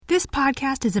This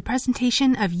podcast is a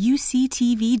presentation of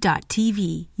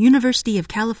UCTV.tv, University of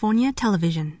California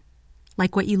Television.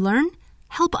 Like what you learn?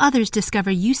 Help others discover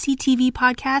UCTV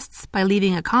podcasts by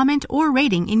leaving a comment or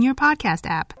rating in your podcast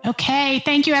app. Okay,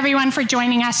 thank you everyone for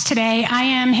joining us today. I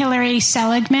am Hillary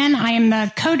Seligman. I am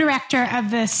the co-director of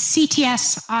the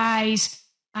CTSI's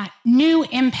new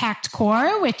Impact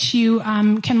Corps, which you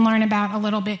can learn about a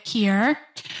little bit here.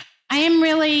 I am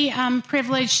really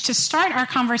privileged to start our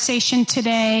conversation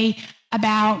today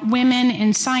about women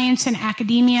in science and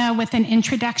academia with an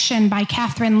introduction by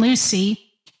Catherine Lucy.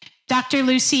 Dr.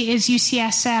 Lucy is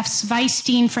UCSF's Vice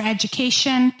Dean for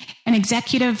Education and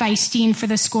Executive Vice Dean for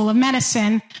the School of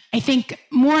Medicine. I think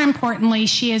more importantly,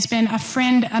 she has been a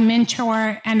friend, a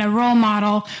mentor, and a role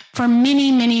model for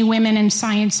many, many women in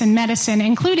science and medicine,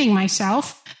 including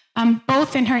myself.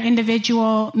 Both in her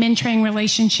individual mentoring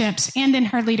relationships and in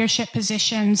her leadership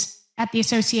positions at the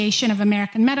Association of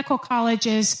American Medical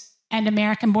Colleges and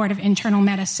American Board of Internal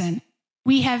Medicine.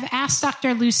 We have asked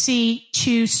Dr. Lucy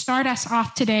to start us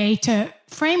off today to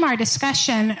frame our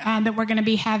discussion that we're going to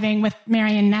be having with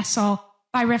Marion Nestle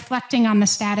by reflecting on the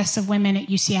status of women at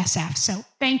UCSF. So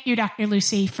thank you, Dr.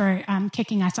 Lucy, for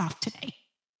kicking us off today.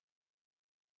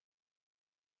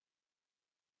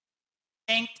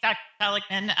 Thanks, Dr.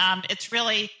 Seligman.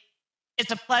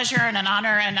 It's a pleasure and an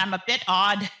honor, and I'm a bit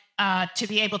awed to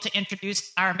be able to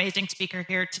introduce our amazing speaker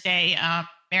here today,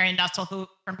 Marion Nestle, who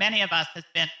for many of us has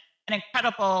been an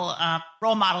incredible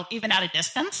role model, even at a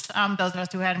distance, those of us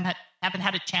who haven't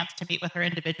had a chance to meet with her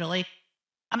individually.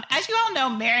 As you all know,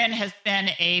 Marion has been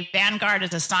a vanguard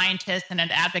as a scientist and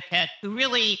an advocate who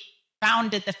really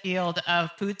founded the field of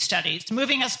food studies,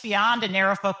 moving us beyond a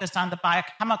narrow focus on the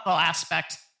biochemical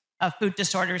aspects of food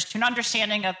disorders to an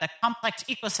understanding of the complex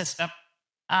ecosystem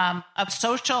of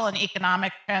social and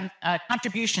economic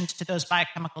contributions to those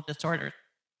biochemical disorders.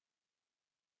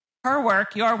 Her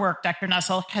work, your work, Dr.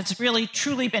 Nestle, has really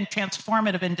truly been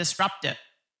transformative and disruptive.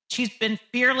 She's been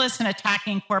fearless in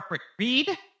attacking corporate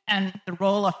greed and the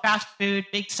role of fast food,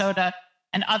 big soda,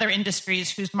 and other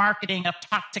industries whose marketing of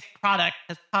toxic product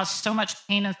has caused so much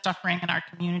pain and suffering in our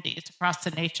communities across the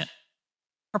nation.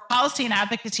 Her policy and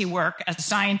advocacy work as a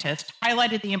scientist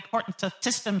highlighted the importance of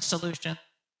system solutions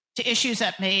to issues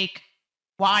that make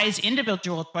wise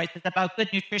individual choices about good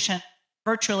nutrition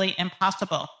virtually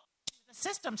impossible. She was a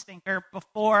systems thinker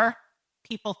before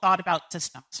people thought about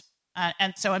systems.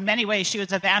 And so in many ways, she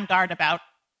was a vanguard about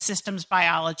systems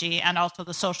biology and also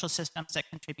the social systems that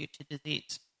contribute to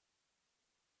disease.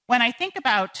 When I think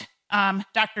about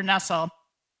Dr. Nestle,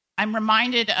 I'm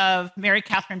reminded of Mary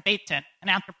Catherine Bateson, an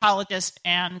anthropologist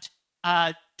and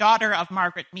daughter of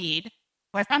Margaret Mead,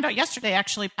 who I found out yesterday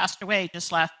actually passed away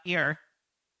just last year.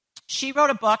 She wrote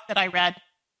a book that I read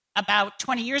about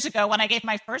 20 years ago when I gave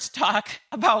my first talk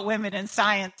about women in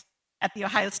science at The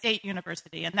Ohio State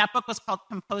University. And that book was called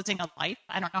Composing a Life.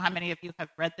 I don't know how many of you have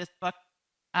read this book.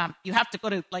 You have to go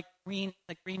to the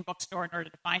Green Bookstore in order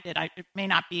to find it. It may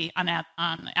not be on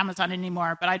Amazon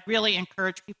anymore, but I'd really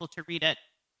encourage people to read it.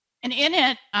 And in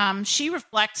it, she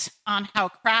reflects on how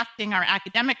crafting our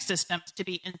academic systems to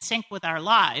be in sync with our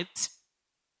lives,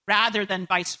 rather than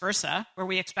vice versa, where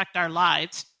we expect our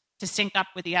lives to sync up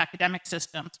with the academic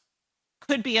systems,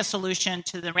 could be a solution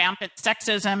to the rampant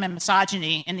sexism and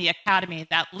misogyny in the academy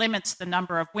that limits the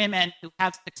number of women who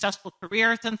have successful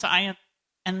careers in science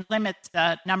and limits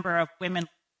the number of women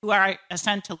who are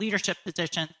ascend to leadership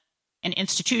positions in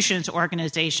institutions,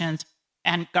 organizations,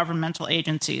 and governmental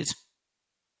agencies.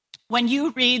 When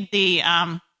you read the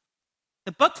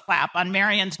book flap on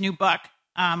Marion's new book,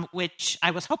 which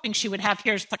I was hoping she would have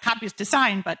here for copies to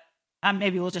sign, but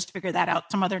maybe we'll just figure that out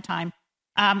some other time.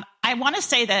 I want to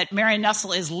say that Marion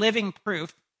Nestle is living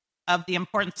proof of the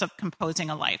importance of composing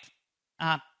a life.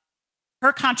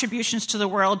 Her contributions to the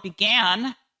world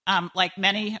began, like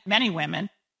many, many women,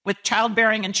 with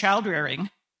childbearing and child-rearing,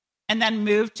 and then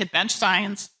moved to bench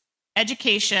science,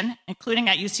 education, including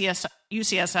at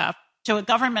UCSF, to a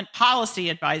government policy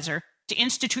advisor, to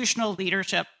institutional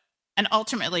leadership, and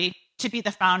ultimately to be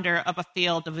the founder of a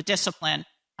field of a discipline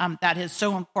that is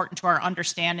so important to our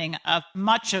understanding of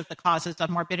much of the causes of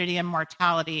morbidity and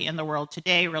mortality in the world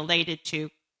today related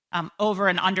to over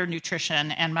and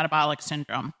undernutrition and metabolic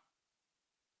syndrome.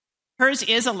 Hers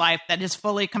is a life that is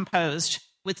fully composed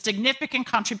with significant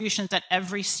contributions at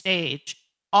every stage,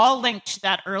 all linked to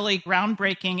that early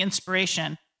groundbreaking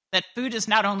inspiration that food is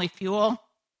not only fuel,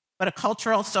 but a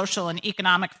cultural, social, and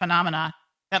economic phenomena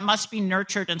that must be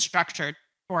nurtured and structured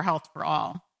for health for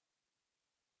all.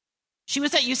 She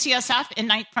was at UCSF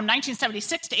from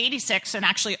 1976 to 86 and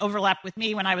actually overlapped with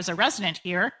me when I was a resident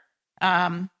here.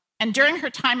 And And during her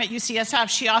time at UCSF,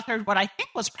 she authored what I think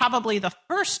was probably the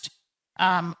first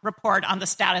report on the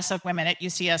status of women at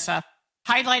UCSF,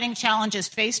 highlighting challenges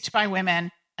faced by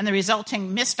women and the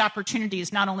resulting missed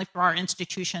opportunities not only for our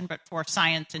institution, but for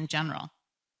science in general.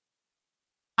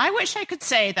 I wish I could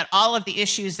say that all of the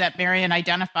issues that Marian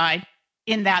identified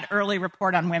in that early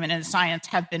report on women in science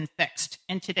have been fixed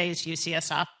in today's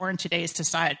UCSF or in today's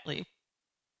society.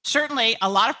 Certainly, a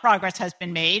lot of progress has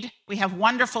been made. We have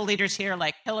wonderful leaders here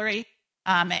like Hillary,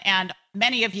 and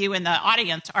many of you in the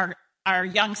audience are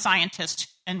young scientists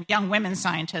and young women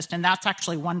scientists, and that's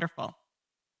actually wonderful.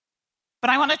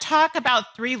 But I want to talk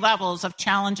about 3 levels of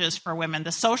challenges for women: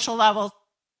 the social levels,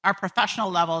 our professional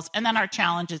levels, and then our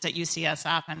challenges at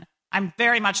UCSF. And I'm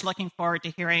very much looking forward to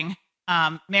hearing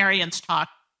Marian's talk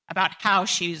about how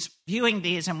she's viewing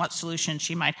these and what solutions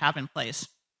she might have in place.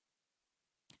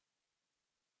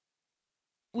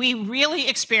 We really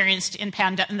experienced in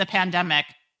the pandemic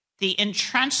the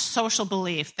entrenched social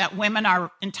belief that women are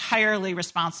entirely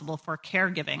responsible for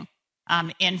caregiving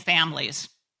in families.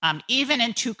 Even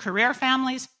in 2-career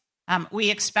families,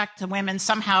 we expect the women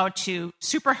somehow to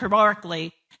super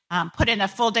heroically put in a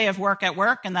full day of work at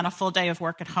work and then a full day of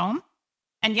work at home.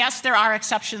 And yes, there are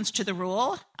exceptions to the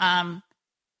rule.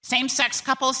 Same-sex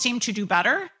couples seem to do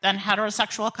better than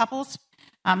heterosexual couples.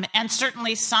 And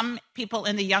certainly some people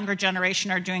in the younger generation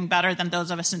are doing better than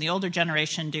those of us in the older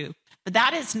generation do. But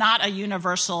that is not a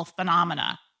universal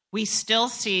phenomena. We still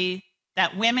see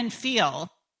that women feel,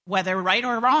 whether right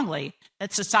or wrongly,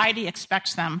 that society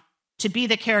expects them to be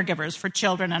the caregivers for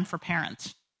children and for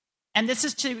parents. And this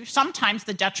is to sometimes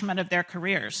the detriment of their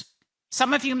careers.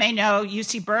 Some of you may know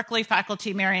UC Berkeley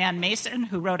faculty Marianne Mason,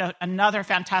 who wrote another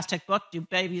fantastic book, Do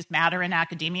Babies Matter in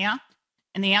Academia?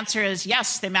 And the answer is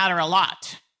yes, they matter a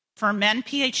lot. For men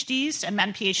PhDs and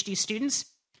men PhD students,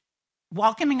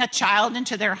 welcoming a child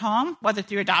into their home, whether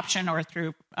through adoption or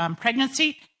through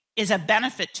pregnancy, is a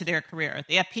benefit to their career.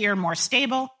 They appear more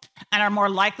stable and are more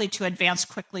likely to advance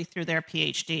quickly through their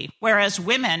PhD, whereas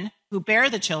women who bear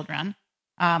the children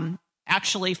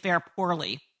actually fare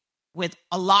poorly, with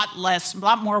a lot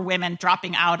more women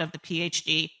dropping out of the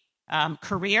PhD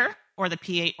career or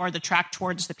the track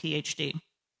towards the PhD.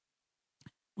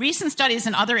 Recent studies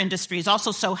in other industries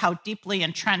also show how deeply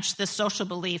entrenched this social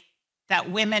belief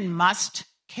that women must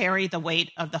carry the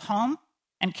weight of the home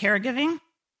and caregiving.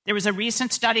 There was a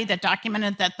recent study that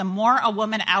documented that the more a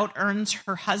woman out-earns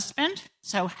her husband,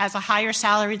 so has a higher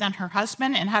salary than her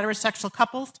husband in heterosexual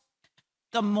couples,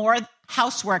 the more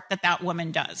housework that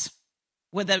woman does,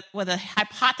 with a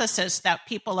hypothesis that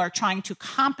people are trying to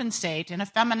compensate in a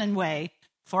feminine way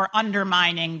for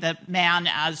undermining the man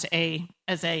as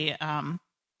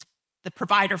the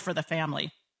provider for the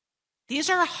family. These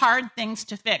are hard things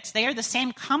to fix. They are the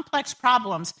same complex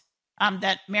problems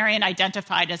that Marian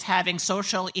identified as having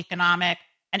social, economic,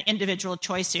 and individual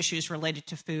choice issues related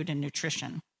to food and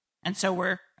nutrition. And so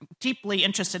we're deeply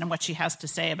interested in what she has to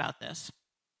say about this.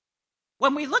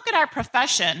 When we look at our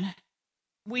profession,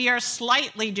 we are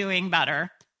slightly doing better.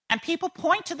 And people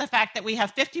point to the fact that we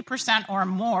have 50% or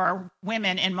more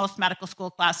women in most medical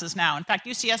school classes now. In fact,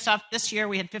 UCSF this year,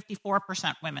 we had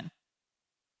 54% women.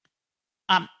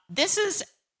 This is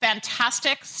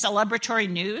fantastic celebratory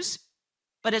news,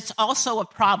 but it's also a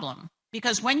problem,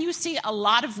 because when you see a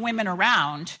lot of women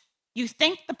around, you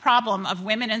think the problem of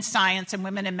women in science and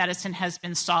women in medicine has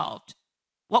been solved.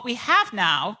 What we have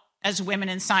now as women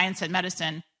in science and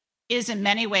medicine is in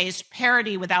many ways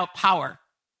parity without power.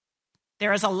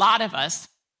 There is a lot of us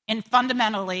in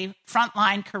fundamentally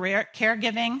frontline career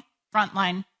caregiving,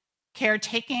 frontline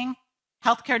caretaking,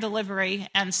 healthcare delivery,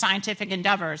 and scientific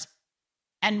endeavors,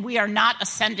 and we are not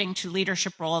ascending to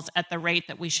leadership roles at the rate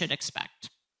that we should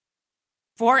expect.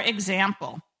 For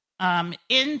example,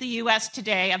 in the US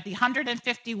today, of the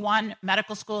 151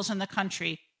 medical schools in the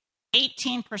country,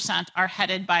 18% are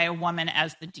headed by a woman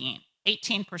as the dean,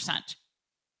 18%.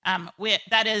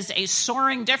 That is a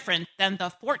soaring difference than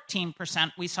the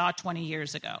 14% we saw 20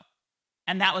 years ago.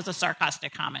 And that was a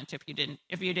sarcastic comment if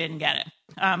you didn't get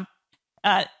it.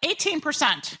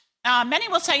 18%. Many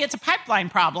will say it's a pipeline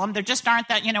problem. There just aren't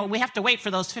that, we have to wait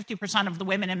for those 50% of the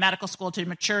women in medical school to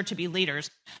mature to be leaders.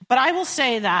 But I will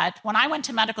say that when I went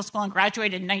to medical school and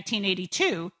graduated in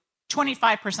 1982,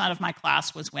 25% of my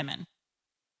class was women.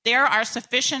 There are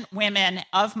sufficient women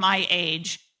of my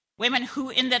age, women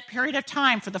who in that period of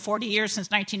time for the 40 years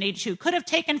since 1982 could have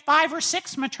taken 5 or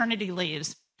 6 maternity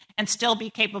leaves and still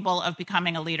be capable of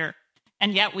becoming a leader.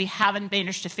 And yet we haven't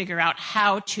managed to figure out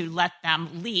how to let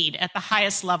them lead at the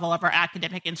highest level of our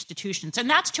academic institutions. And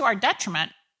that's to our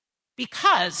detriment,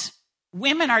 because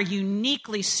women are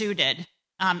uniquely suited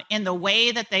in the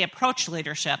way that they approach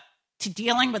leadership to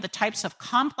dealing with the types of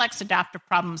complex adaptive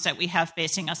problems that we have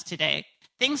facing us today,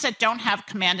 things that don't have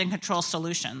command and control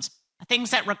solutions,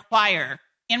 things that require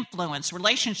influence,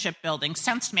 relationship building,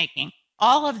 sense making.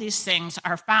 All of these things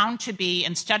are found to be,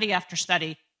 in study after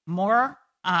study, more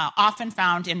often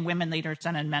found in women leaders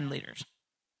than in men leaders.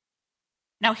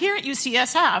 Now, here at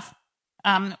UCSF,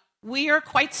 we are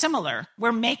quite similar.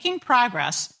 We're making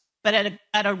progress, but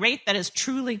at a rate that is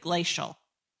truly glacial.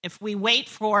 If we wait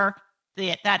for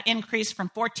that increase from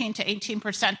 14 to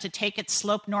 18% to take its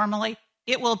slope normally,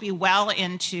 it will be well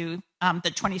into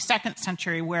the 22nd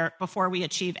century before we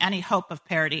achieve any hope of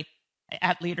parity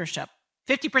at leadership.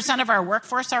 50% of our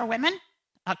workforce are women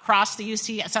across the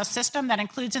UCSF system. That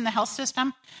includes in the health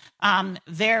system.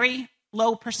 Very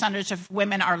low percentage of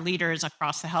women are leaders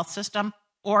across the health system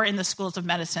or in the schools of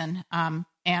medicine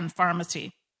and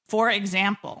pharmacy. For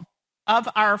example, of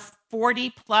our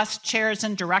 40-plus chairs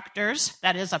and directors,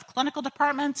 that is of clinical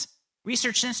departments,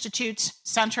 research institutes,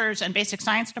 centers, and basic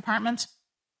science departments,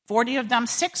 40 of them,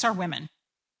 6 are women.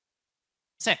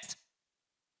 6.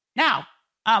 Now,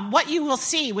 what you will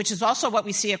see, which is also what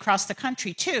we see across the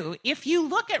country too, if you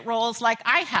look at roles like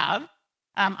I have,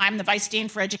 I'm the Vice Dean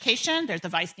for Education, there's the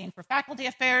Vice Dean for Faculty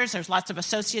Affairs, there's lots of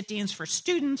Associate Deans for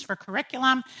Students, for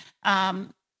Curriculum.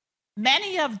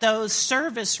 Many of those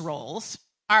service roles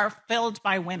are filled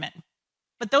by women.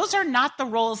 But those are not the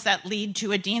roles that lead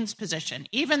to a dean's position.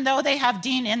 Even though they have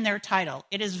dean in their title,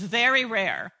 it is very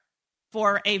rare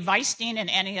for a vice dean in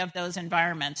any of those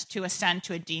environments to ascend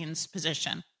to a dean's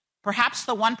position. Perhaps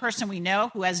the one person we know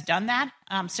who has done that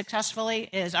successfully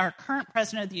is our current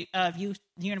president of the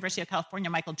University of California,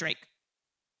 Michael Drake,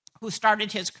 who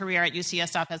started his career at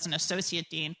UCSF as an associate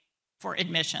dean for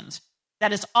admissions.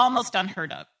 That is almost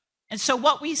unheard of. And so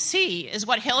what we see is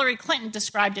what Hillary Clinton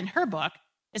described in her book,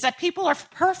 is that people are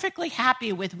perfectly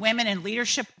happy with women in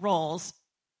leadership roles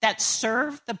that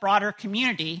serve the broader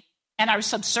community and are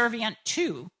subservient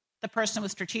to the person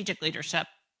with strategic leadership.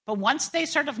 But once they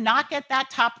sort of knock at that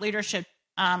top leadership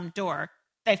door,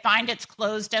 they find it's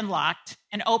closed and locked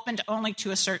and opened only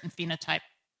to a certain phenotype.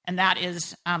 And that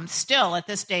is still, at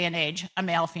this day and age, a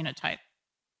male phenotype.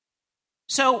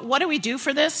 So what do we do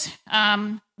for this?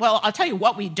 Well, I'll tell you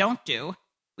what we don't do.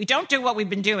 We don't do what we've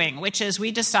been doing, which is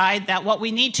we decide that what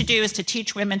we need to do is to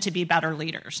teach women to be better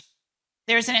leaders.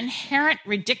 There's an inherent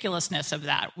ridiculousness of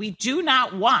that. We do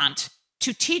not want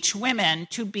to teach women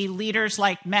to be leaders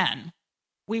like men.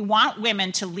 We want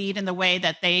women to lead in the way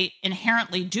that they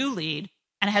inherently do lead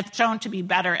and have shown to be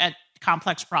better at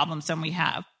complex problems than we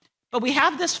have. But we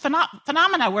have this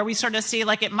phenomena where we sort of see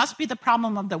like it must be the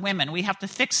problem of the women. We have to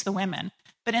fix the women.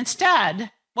 But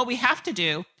instead, what we have to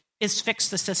do is fix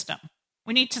the system.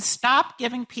 We need to stop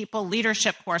giving people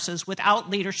leadership courses without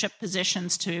leadership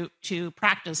positions to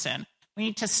practice in. We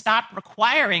need to stop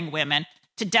requiring women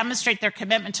to demonstrate their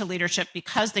commitment to leadership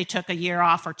because they took a year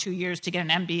off or 2 years to get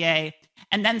an MBA,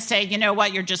 and then say, you know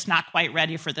what, you're just not quite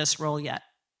ready for this role yet.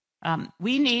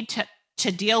 We need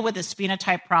to deal with this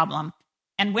phenotype problem,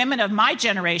 and women of my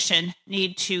generation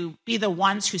need to be the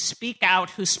ones who speak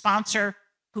out, who sponsor,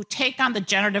 who take on the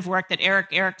generative work that Erik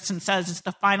Erikson says is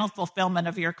the final fulfillment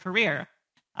of your career.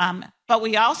 But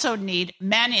we also need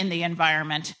men in the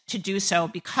environment to do so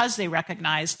because they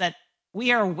recognize that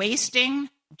we are wasting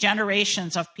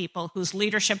generations of people whose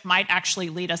leadership might actually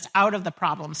lead us out of the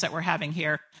problems that we're having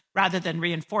here rather than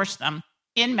reinforce them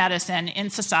in medicine, in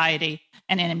society,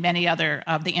 and in many other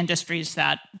of the industries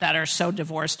that are so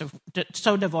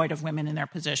devoid of women in their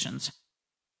positions.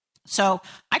 So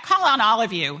I call on all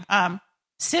of you,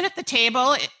 sit at the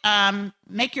table,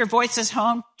 make your voices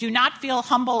home. Do not feel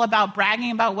humble about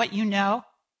bragging about what you know.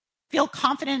 Feel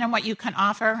confident in what you can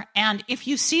offer. And if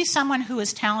you see someone who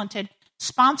is talented,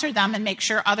 sponsor them and make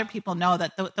sure other people know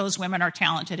that those women are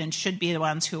talented and should be the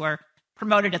ones who are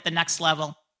promoted at the next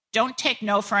level. Don't take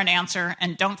no for an answer,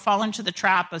 and don't fall into the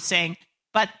trap of saying,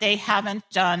 but they haven't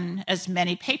done as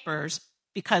many papers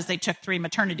because they took 3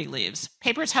 maternity leaves.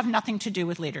 Papers have nothing to do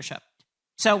with leadership.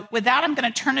 So with that, I'm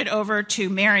going to turn it over to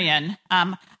Marian.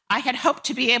 I had hoped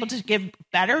to be able to give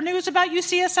better news about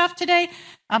UCSF today,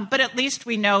 but at least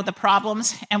we know the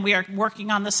problems and we are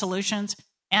working on the solutions.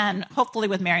 And hopefully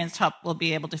with Marian's help, we'll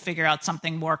be able to figure out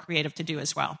something more creative to do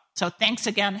as well. So thanks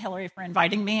again, Hillary, for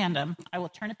inviting me, and I will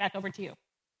turn it back over to you.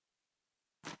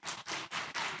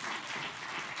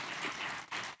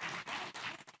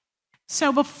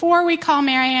 So before we call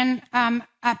Marian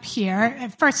up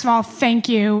here, first of all, thank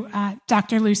you,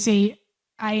 Dr. Lucy.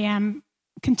 I am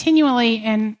continually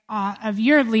in awe of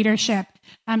your leadership,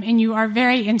 and you are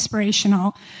very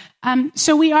inspirational.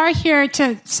 So we are here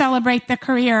to celebrate the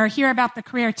career, or hear about the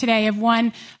career today of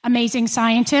one amazing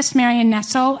scientist, Marion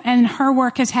Nestle, and her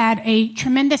work has had a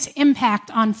tremendous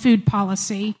impact on food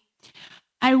policy.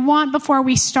 I want, before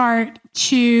we start,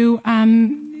 to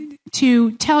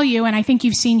tell you, and I think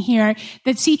you've seen here,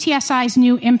 that CTSI's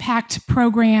new impact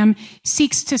program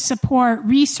seeks to support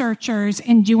researchers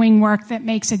in doing work that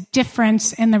makes a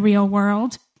difference in the real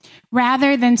world,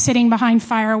 rather than sitting behind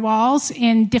firewalls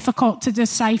in difficult to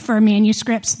decipher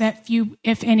manuscripts that few,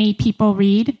 if any, people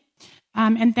read.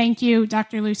 And thank you,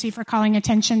 Dr. Lucy, for calling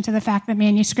attention to the fact that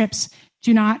manuscripts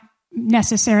do not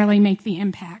necessarily make the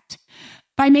impact.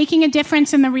 By making a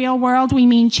difference in the real world, we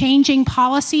mean changing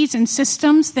policies and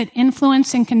systems that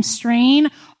influence and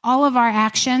constrain all of our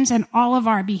actions and all of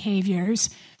our behaviors.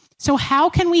 So how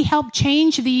can we help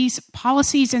change these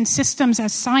policies and systems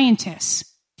as scientists?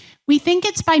 We think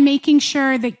it's by making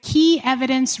sure that key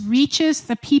evidence reaches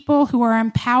the people who are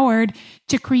empowered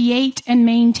to create and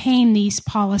maintain these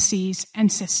policies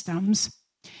and systems.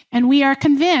 And we are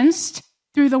convinced,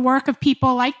 through the work of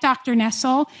people like Dr.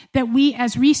 Nestle, that we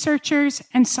as researchers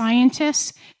and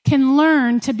scientists can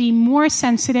learn to be more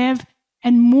sensitive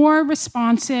and more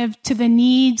responsive to the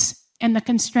needs and the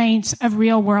constraints of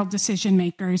real-world decision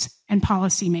makers and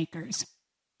policymakers.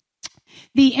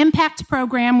 The IMPACT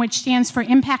program, which stands for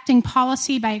Impacting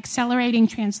Policy by Accelerating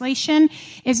Translation,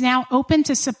 is now open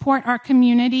to support our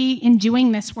community in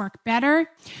doing this work better.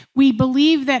 We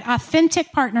believe that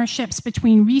authentic partnerships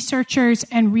between researchers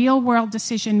and real-world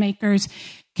decision makers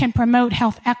can promote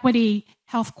health equity,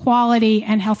 health quality,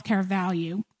 and healthcare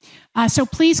value. So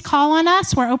please call on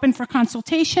us. We're open for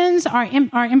consultations. Our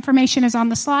information is on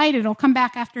the slide. It'll come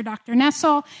back after Dr.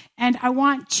 Nestle. And I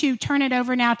want to turn it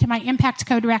over now to my Impact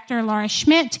Co-Director, Laura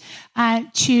Schmidt,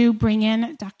 to bring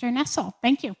in Dr. Nestle.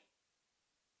 Thank you.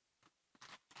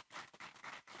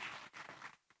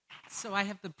 So I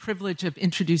have the privilege of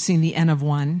introducing the N of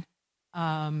one,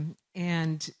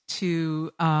 and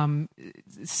to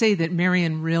say that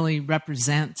Marion really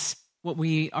represents what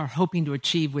we are hoping to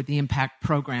achieve with the IMPACT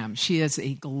program. She is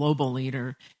a global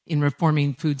leader in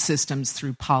reforming food systems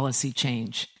through policy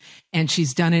change, and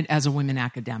she's done it as a women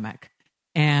academic.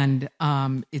 And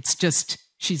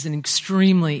she's an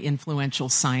extremely influential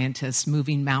scientist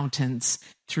moving mountains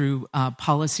through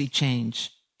policy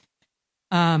change.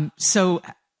 So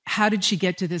how did she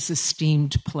get to this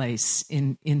esteemed place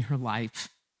in her life?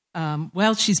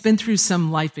 Well, she's been through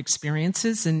some life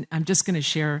experiences, and I'm just going to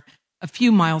share a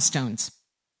few milestones.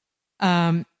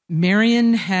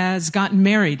 Marion has gotten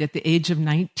married at the age of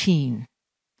 19.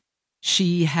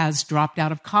 She has dropped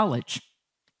out of college.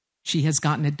 She has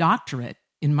gotten a doctorate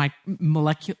in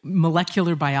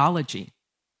molecular biology.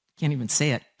 Can't even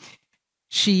say it.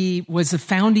 She was a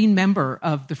founding member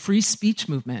of the free speech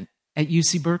movement at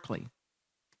UC Berkeley.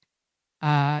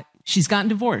 She's gotten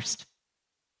divorced.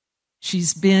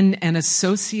 She's been an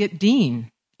associate dean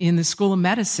in the School of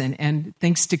Medicine, and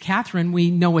thanks to Catherine,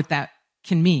 we know what that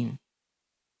can mean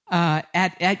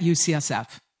at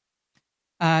UCSF.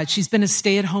 She's been a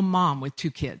stay-at-home mom with 2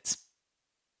 kids.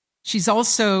 She's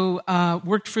also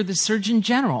worked for the Surgeon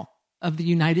General of the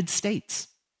United States.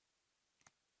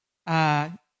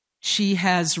 She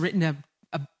has written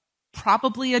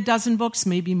probably a dozen books,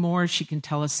 maybe more. She can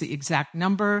tell us the exact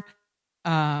number.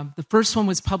 The first one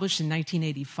was published in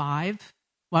 1985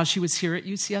 while she was here at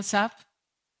UCSF.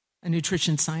 A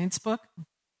nutrition science book.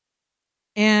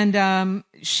 And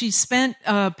she spent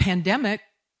a pandemic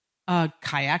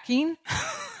kayaking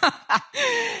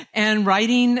and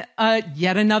writing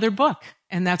yet another book.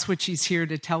 And that's what she's here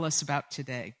to tell us about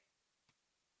today.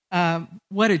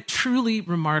 What a truly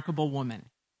remarkable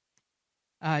woman.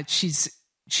 She's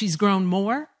grown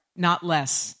more, not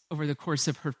less, over the course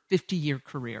of her 50-year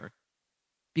career,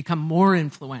 become more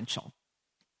influential.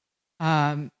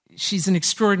 She's an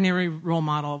extraordinary role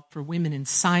model for women in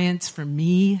science, for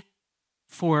me,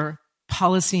 for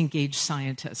policy-engaged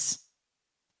scientists.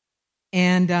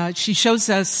 And she shows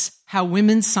us how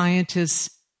women scientists,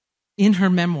 in her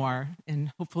memoir,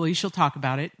 and hopefully she'll talk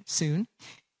about it soon,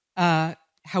 how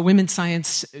women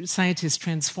scientists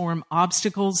transform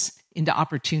obstacles into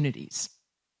opportunities.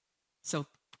 So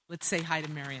let's say hi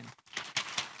to Marion.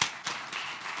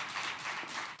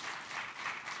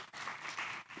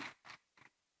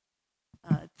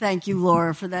 Thank you,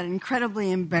 Laura, for that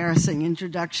incredibly embarrassing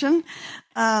introduction.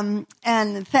 And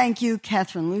thank you,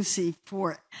 Catherine Lucy,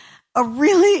 for a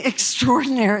really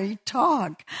extraordinary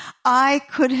talk. I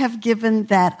could have given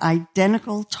that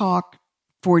identical talk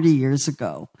 40 years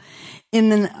ago.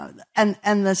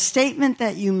 And the statement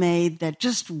that you made that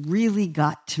just really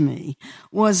got to me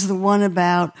was the one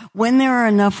about when there are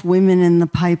enough women in the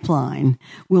pipeline,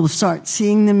 we'll start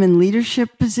seeing them in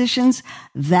leadership positions.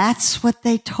 That's what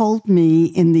they told me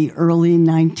in the early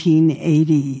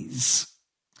 1980s.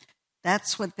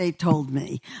 That's what they told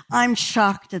me. I'm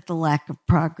shocked at the lack of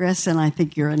progress, and I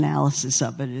think your analysis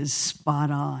of it is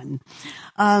spot on.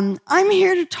 I'm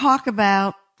here to talk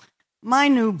about my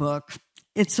new book.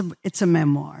 It's a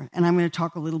memoir, and I'm going to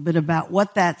talk a little bit about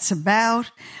what that's about,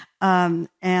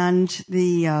 and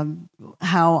the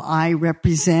how I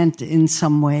represent in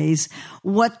some ways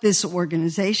what this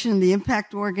organization, the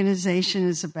Impact Organization,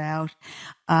 is about,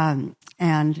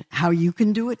 and how you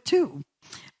can do it too.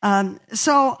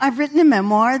 So I've written a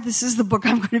memoir. This is the book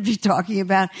I'm going to be talking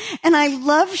about, and I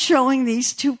love showing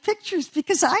these two pictures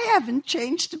because I haven't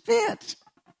changed a bit.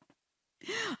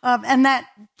 And that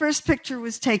first picture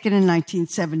was taken in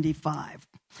 1975.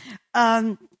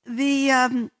 I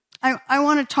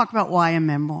want to talk about why a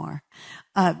memoir,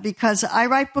 because I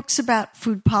write books about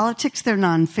food politics. They're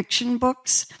nonfiction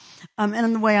books.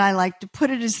 And the way I like to put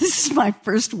it is this is my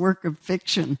first work of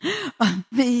fiction.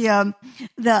 The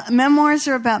memoirs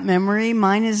are about memory.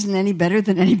 Mine isn't any better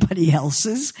than anybody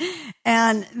else's.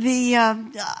 And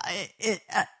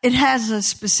it has a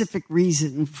specific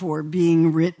reason for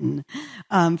being written.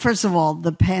 First of all,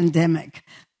 the pandemic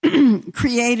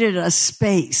created a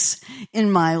space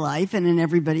in my life and in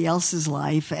everybody else's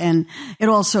life. And it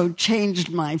also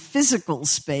changed my physical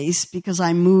space because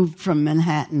I moved from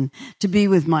Manhattan to be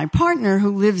with my partner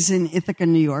who lives in Ithaca,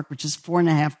 New York, which is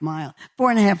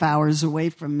 4.5 hours away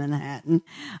from Manhattan,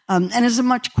 and is a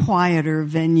much quieter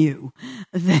venue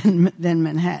than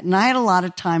Manhattan. I had a lot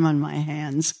of time on my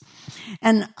hands.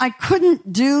 And I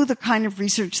couldn't do the kind of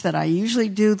research that I usually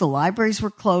do. The libraries were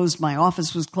closed. My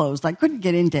office was closed. I couldn't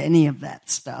get into any of that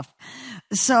stuff.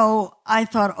 So I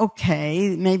thought,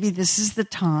 okay, maybe this is the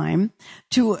time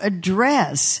to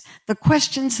address the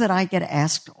questions that I get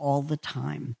asked all the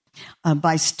time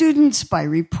by students, by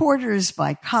reporters,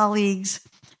 by colleagues,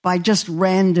 by just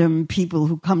random people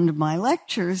who come to my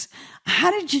lectures. How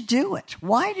did you do it?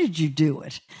 Why did you do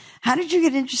it? How did you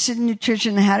get interested in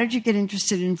nutrition? How did you get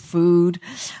interested in food?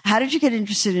 How did you get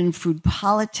interested in food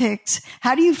politics?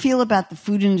 How do you feel about the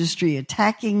food industry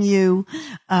attacking you?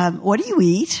 What do you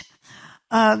eat?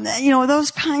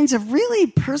 Those kinds of really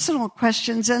personal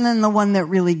questions. And then the one that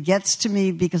really gets to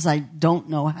me because I don't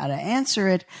know how to answer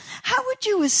it. How would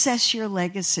you assess your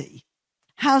legacy?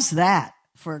 How's that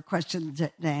for a question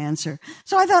to answer?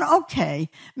 So I thought, okay,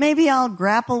 maybe I'll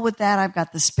grapple with that. I've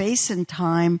got the space and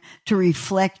time to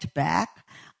reflect back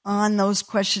on those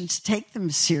questions, take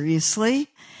them seriously,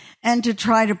 and to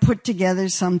try to put together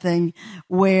something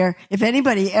where if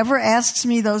anybody ever asks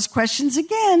me those questions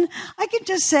again, I can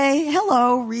just say,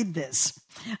 hello, read this.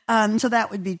 So that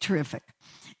would be terrific.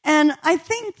 And I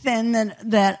think then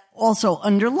that also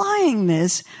underlying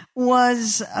this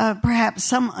was perhaps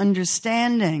some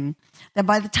understanding that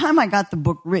by the time I got the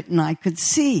book written, I could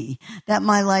see that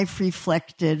my life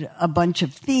reflected a bunch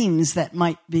of themes that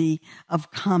might be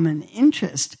of common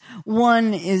interest.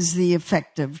 One is the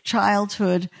effect of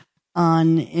childhood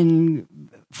in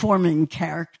forming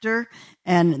character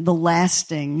and the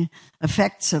lasting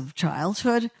effects of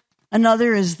childhood.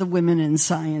 Another is the women in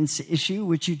science issue,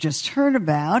 which you just heard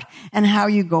about, and how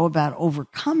you go about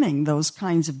overcoming those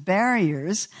kinds of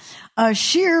barriers.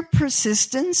 Sheer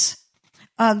persistence.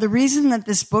 The reason that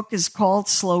this book is called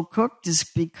Slow Cooked is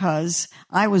because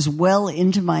I was well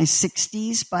into my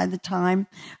 60s by the time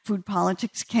Food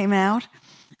Politics came out.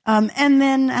 And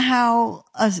then how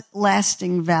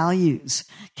lasting values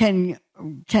can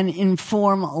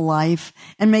inform a life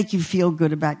and make you feel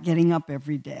good about getting up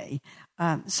every day.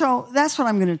 So that's what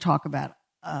I'm going to talk about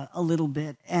a little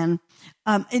bit. And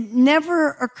it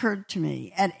never occurred to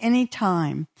me at any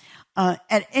time,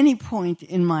 at any point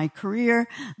in my career,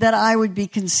 that I would be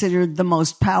considered the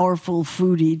most powerful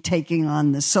foodie taking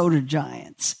on the soda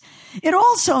giants. It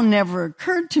also never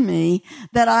occurred to me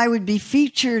that I would be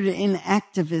featured in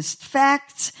Activist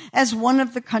Facts as one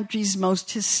of the country's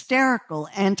most hysterical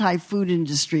anti-food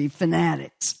industry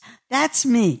fanatics. That's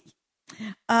me.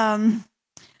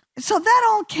 So that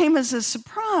all came as a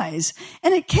surprise.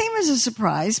 And it came as a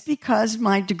surprise because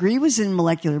my degree was in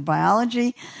molecular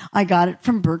biology. I got it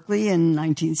from Berkeley in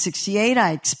 1968.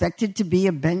 I expected to be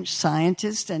a bench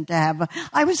scientist and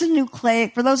I was a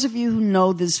nucleic, for those of you who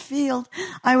know this field,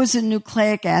 I was a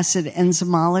nucleic acid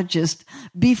enzymologist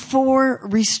before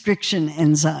restriction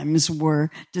enzymes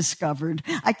were discovered.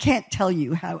 I can't tell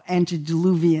you how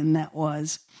antediluvian that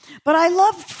was. But I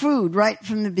loved food right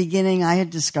from the beginning. I had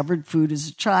discovered food as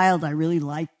a child. I really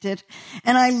liked it.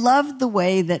 And I loved the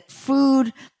way that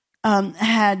food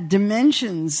had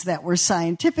dimensions that were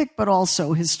scientific, but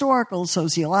also historical,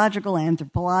 sociological,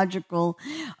 anthropological.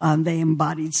 They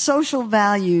embodied social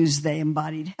values. They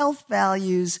embodied health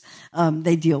values.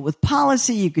 They deal with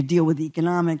policy. You could deal with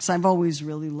economics. I've always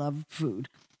really loved food.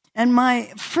 And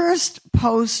my first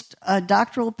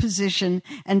post-doctoral position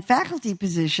and faculty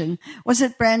position was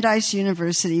at Brandeis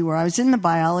University, where I was in the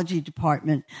biology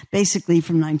department, basically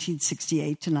from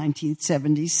 1968 to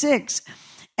 1976.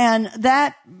 And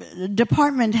that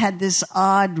department had this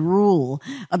odd rule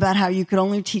about how you could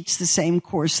only teach the same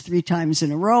course 3 times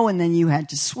in a row, and then you had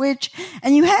to switch.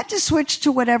 And you had to switch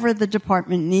to whatever the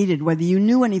department needed, whether you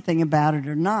knew anything about it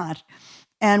or not.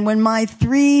 And when my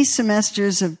 3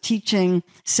 semesters of teaching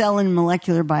cell and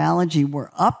molecular biology were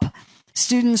up,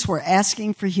 students were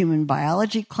asking for human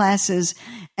biology classes,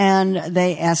 and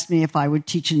they asked me if I would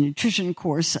teach a nutrition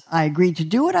course. I agreed to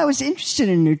do it. I was interested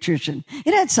in nutrition.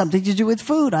 It had something to do with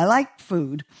food. I liked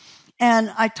food.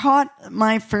 And I taught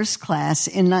my first class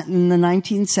in the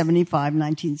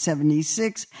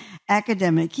 1975-1976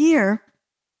 academic year.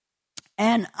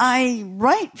 And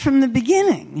right from the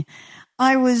beginning,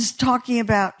 I was talking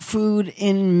about food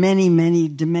in many, many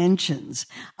dimensions.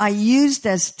 I used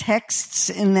as texts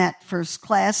in that first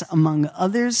class, among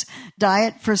others,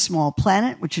 Diet for a Small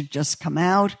Planet, which had just come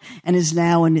out and is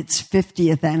now in its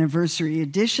 50th anniversary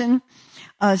edition.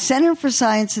 Center for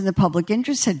Science in the Public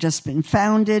Interest had just been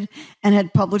founded and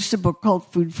had published a book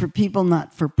called Food for People,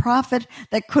 Not for Profit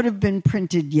that could have been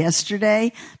printed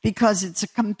yesterday because it's a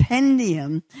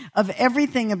compendium of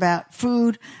everything about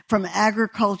food, from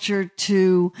agriculture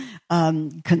to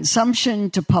consumption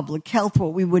to public health,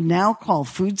 what we would now call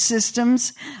food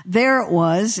systems. There it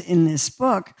was in this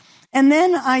book. And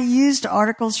then I used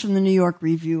articles from the New York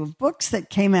Review of Books that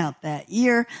came out that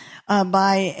year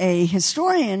by a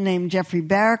historian named Jeffrey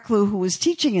Barraclough, who was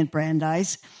teaching at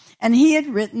Brandeis. And he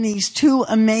had written these 2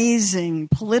 amazing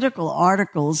political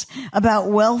articles about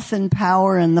wealth and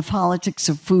power and the politics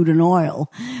of food and oil,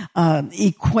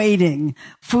 equating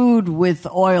food with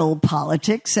oil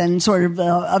politics and sort of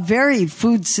a very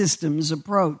food systems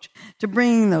approach to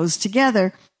bringing those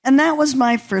together. And that was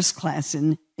my first class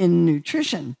in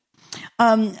nutrition.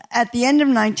 At the end of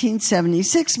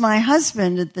 1976, my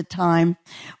husband at the time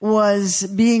was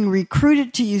being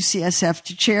recruited to UCSF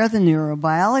to chair the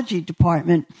neurobiology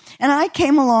department, and I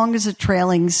came along as a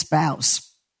trailing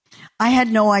spouse. I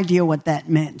had no idea what that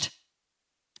meant.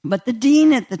 But the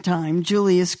dean at the time,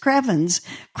 Julius Crevens,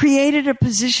 created a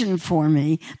position for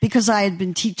me because I had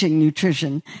been teaching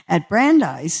nutrition at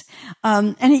Brandeis.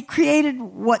 And he created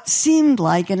what seemed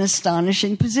like an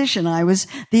astonishing position. I was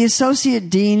the associate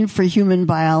dean for human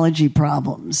biology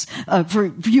programs.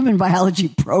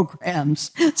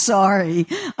 Sorry.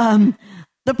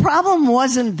 The problem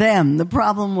wasn't them. The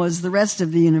problem was the rest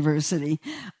of the university.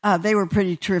 They were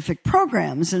pretty terrific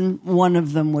programs, and one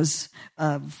of them was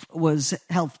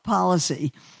health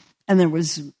policy, and there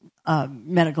was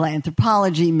medical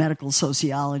anthropology, medical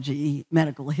sociology,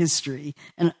 medical history,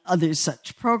 and other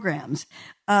such programs.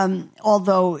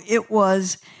 Although it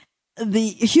was the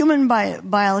human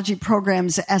biology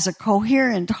programs as a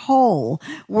coherent whole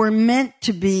were meant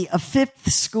to be a 5th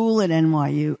school at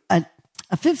NYU,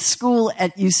 a 5th school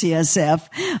at UCSF,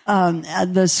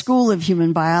 the School of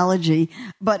Human Biology,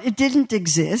 but it didn't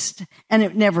exist, and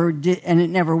it never did, and it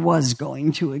never was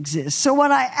going to exist. So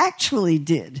what I actually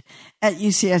did at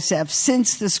UCSF,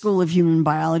 since the School of Human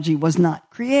Biology was not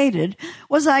created,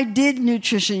 was I did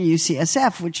Nutrition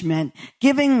UCSF, which meant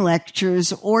giving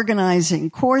lectures, organizing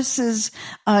courses,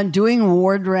 doing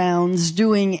ward rounds,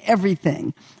 doing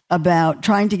everything about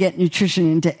trying to get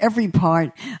nutrition into every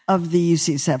part of the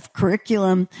UCSF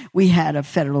curriculum. We had a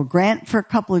federal grant for a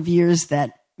couple of years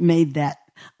that made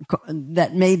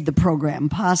the program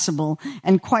possible,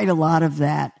 and quite a lot of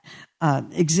that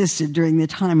existed during the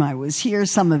time I was here.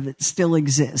 Some of it still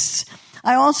exists.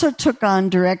 I also took on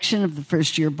direction of the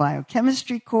first-year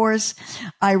biochemistry course.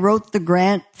 I wrote the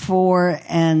grant for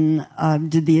and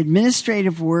did the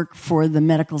administrative work for the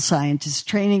medical scientist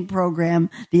training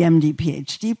program, the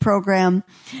MD-PhD program.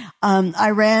 I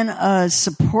ran a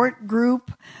support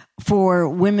group for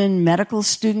women medical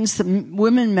students. The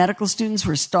women medical students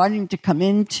were starting to come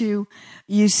into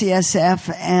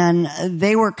UCSF, and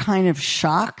they were kind of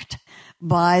shocked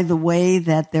by the way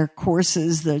that their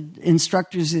courses, the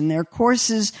instructors in their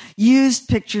courses, used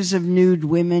pictures of nude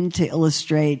women to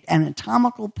illustrate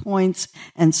anatomical points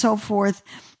and so forth.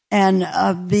 And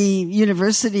the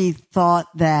university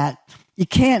thought that, You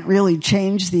can't really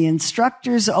change the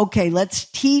instructors. Okay, let's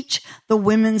teach the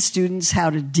women students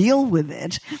how to deal with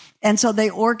it. And so they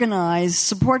organized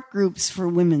support groups for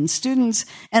women students,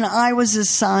 and I was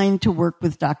assigned to work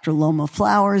with Dr. Loma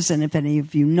Flowers, and if any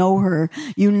of you know her,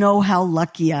 you know how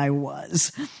lucky I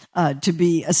was to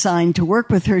be assigned to work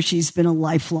with her. She's been a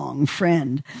lifelong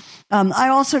friend. I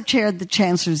also chaired the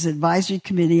Chancellor's Advisory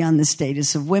Committee on the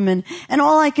Status of Women, and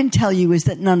all I can tell you is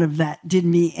that none of that did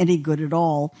me any good at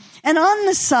all. And on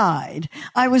the side,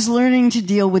 I was learning to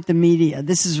deal with the media.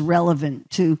 This is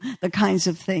relevant to the kinds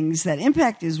of things that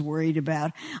Impact is worried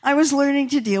about. I was learning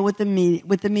to deal with the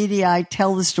media. I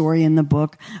tell the story in the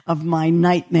book of my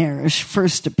nightmarish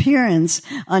first appearance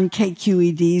on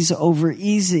KQED's Over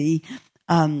Easy,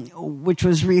 which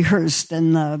was rehearsed,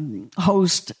 and the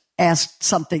host asked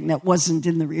something that wasn't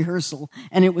in the rehearsal,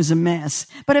 and it was a mess.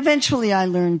 But eventually I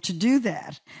learned to do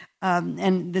that.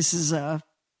 And this is a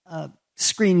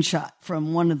screenshot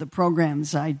from one of the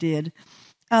programs I did.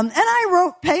 And I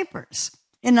wrote papers.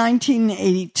 In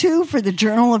 1982, for the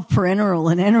Journal of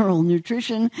Parenteral and Enteral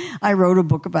Nutrition, I wrote a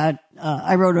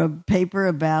paper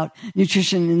about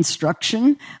nutrition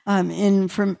instruction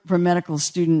for medical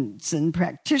students and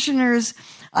practitioners.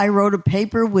 I wrote a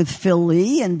paper with Phil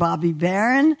Lee and Bobby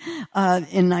Barron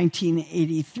in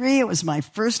 1983. It was my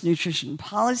first nutrition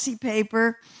policy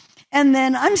paper. And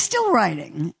then I'm still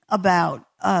writing about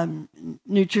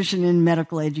nutrition in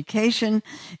medical education.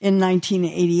 In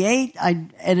 1988, I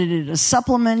edited a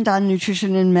supplement on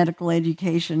nutrition in medical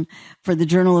education for the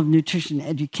Journal of Nutrition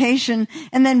Education.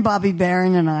 And then Bobby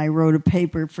Barron and I wrote a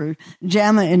paper for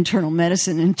JAMA Internal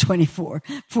Medicine in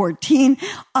 2014.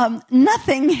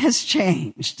 Nothing has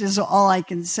changed, is all I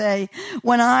can say.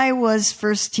 When I was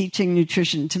first teaching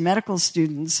nutrition to medical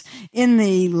students in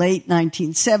the late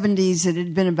 1970s, it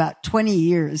had been about 20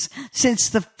 years since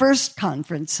the first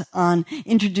conference on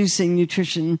introducing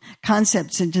nutrition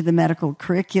concepts into the medical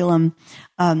curriculum.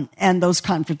 And those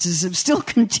conferences have still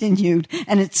continued,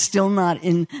 and it's still not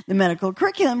in the medical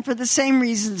curriculum for the same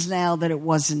reasons now that it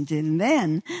wasn't in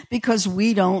then, because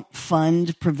we don't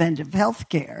fund preventive health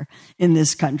care in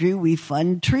this country. We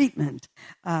fund treatment.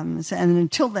 And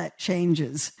until that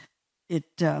changes,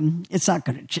 it's not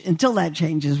going to, until that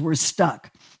changes, we're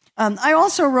stuck. I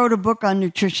also wrote a book on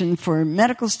nutrition for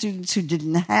medical students who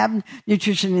didn't have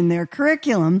nutrition in their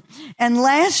curriculum. And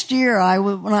last year,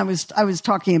 when I was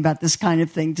talking about this kind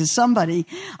of thing to somebody,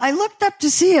 I looked up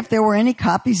to see if there were any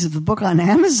copies of the book on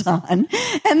Amazon,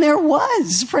 and there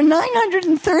was for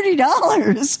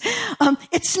 $930.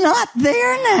 It's not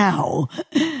there now.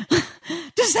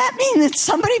 Does that mean that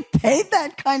somebody paid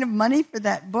that kind of money for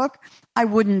that book? I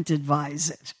wouldn't advise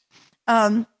it.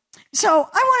 So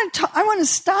I want to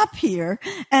stop here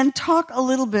and talk a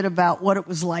little bit about what it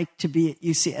was like to be at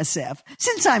UCSF.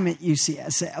 Since I'm at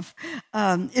UCSF,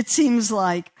 it seems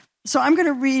like, so I'm going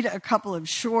to read a couple of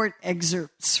short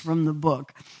excerpts from the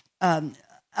book.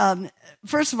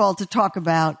 First of all, to talk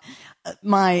about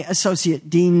my associate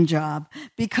dean job,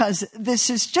 because this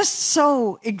is just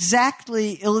so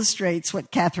exactly illustrates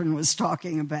what Catherine was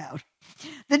talking about.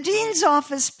 The dean's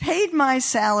office paid my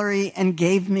salary and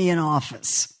gave me an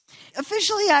office.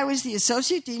 Officially, I was the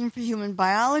Associate Dean for Human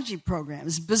Biology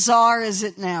Programs. Bizarre as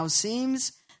it now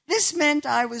seems, this meant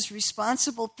I was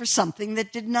responsible for something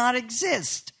that did not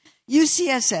exist,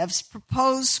 UCSF's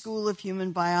proposed School of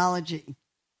Human Biology.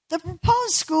 The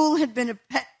proposed school had been a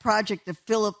pet project of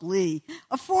Philip Lee,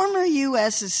 a former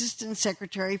U.S. Assistant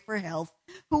Secretary for Health,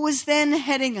 who was then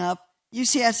heading up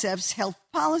UCSF's Health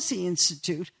Policy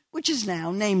Institute, which is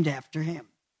now named after him.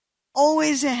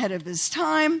 Always ahead of his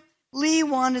time, Lee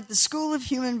wanted the School of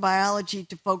Human Biology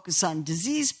to focus on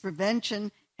disease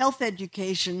prevention, health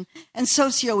education, and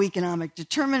socioeconomic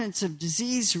determinants of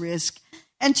disease risk,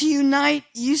 and to unite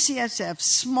UCSF's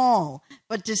small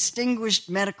but distinguished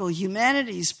medical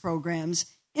humanities programs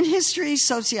in history,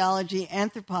 sociology,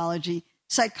 anthropology,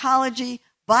 psychology,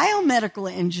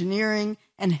 biomedical engineering,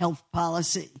 and health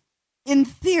policy. In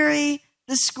theory,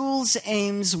 the school's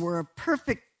aims were a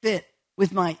perfect fit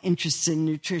with my interests in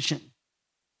nutrition.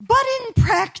 But in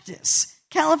practice,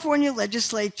 California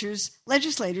legislators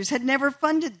had never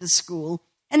funded the school,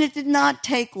 and it did not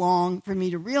take long for me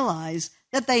to realize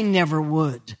that they never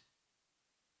would.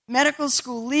 Medical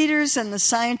school leaders and the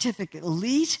scientific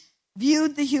elite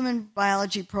viewed the human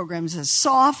biology programs as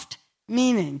soft,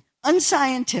 meaning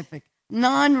unscientific,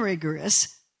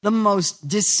 non-rigorous, the most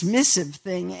dismissive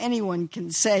thing anyone can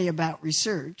say about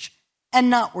research, and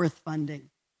not worth funding.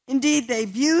 Indeed, they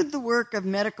viewed the work of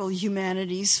medical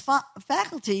humanities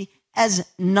faculty as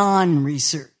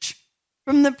non-research.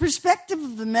 From the perspective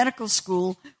of the medical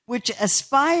school, which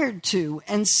aspired to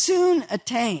and soon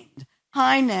attained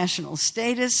high national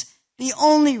status. The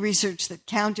only research that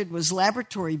counted was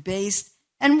laboratory-based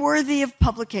and worthy of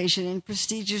publication in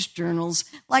prestigious journals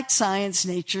like Science,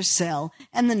 Nature, Cell,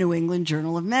 and the New England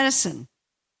Journal of Medicine.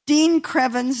 Dean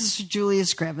Crevens,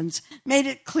 Julius Crevens, made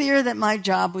it clear that my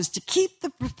job was to keep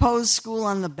the proposed school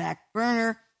on the back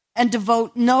burner and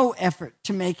devote no effort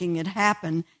to making it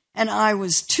happen, and I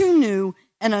was too new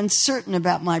and uncertain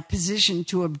about my position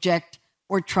to object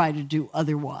or try to do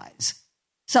otherwise.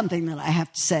 Something that I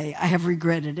have to say I have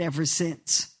regretted ever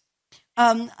since.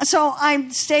 So I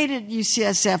stayed at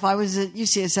UCSF. I was at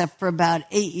UCSF for about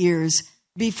 8 years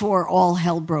before all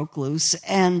hell broke loose.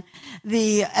 And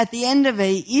at the end of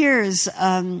 8 years,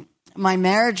 my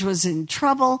marriage was in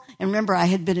trouble. And remember, I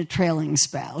had been a trailing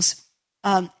spouse.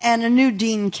 And a new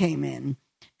dean came in.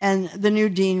 And the new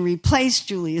dean replaced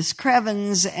Julius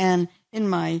Crevens. And in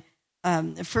my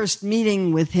first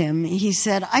meeting with him, he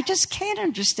said, I just can't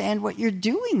understand what you're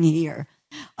doing here.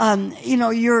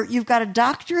 You've got a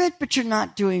doctorate, but you're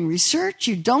not doing research.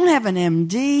 You don't have an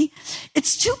MD.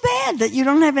 It's too bad that you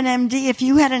don't have an MD. If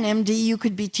you had an MD, you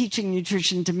could be teaching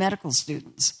nutrition to medical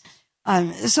students.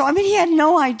 He had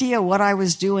no idea what I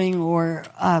was doing or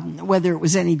whether it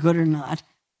was any good or not.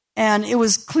 And it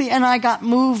was clear, and I got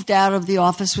moved out of the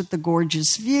office with the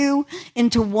gorgeous view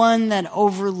into one that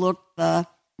overlooked the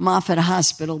Moffitt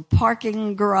Hospital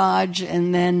parking garage,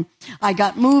 and then I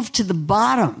got moved to the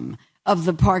bottom of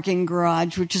the parking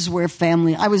garage, which is where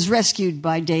I was rescued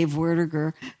by Dave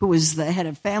Werdiger, who was the head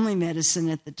of family medicine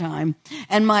at the time,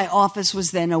 and my office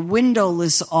was then a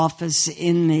windowless office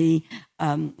in the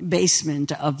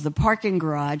basement of the parking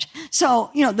garage. So,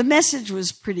 the message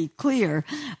was pretty clear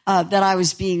that I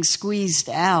was being squeezed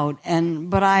out,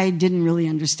 but I didn't really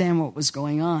understand what was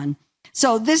going on.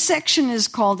 So this section is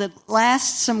called At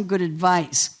Last Some Good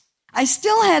Advice. I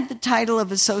still had the title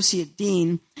of Associate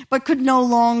Dean, but could no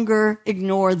longer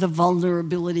ignore the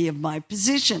vulnerability of my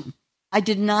position. I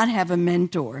did not have a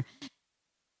mentor.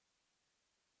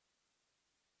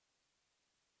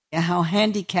 How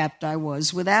handicapped I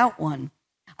was without one.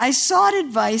 I sought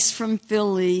advice from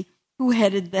Phil Lee, who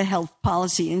headed the Health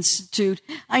Policy Institute.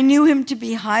 I knew him to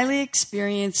be highly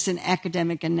experienced in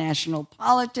academic and national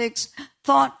politics,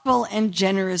 thoughtful and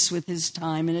generous with his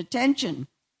time and attention.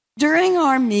 During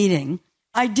our meeting,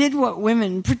 I did what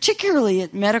women, particularly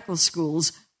at medical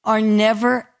schools, are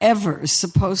never, ever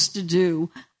supposed to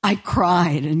do. I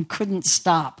cried and couldn't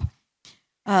stop.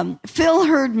 Phil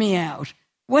heard me out.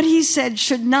 What he said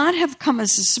should not have come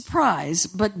as a surprise,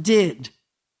 but did.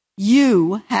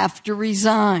 You have to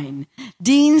resign.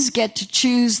 Deans get to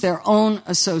choose their own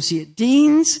associate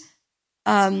deans.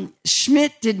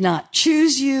 Schmidt did not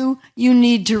choose you. You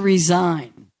need to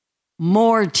resign.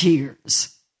 More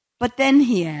tears. But then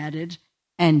he added,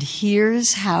 and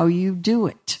here's how you do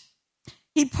it.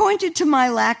 He pointed to my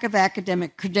lack of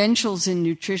academic credentials in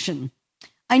nutrition.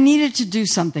 I needed to do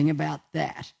something about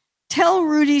that. Tell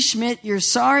Rudy Schmidt you're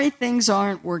sorry things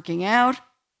aren't working out.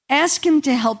 Ask him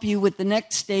to help you with the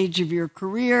next stage of your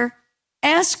career.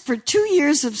 Ask for 2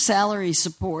 years of salary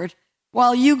support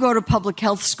while you go to public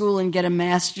health school and get a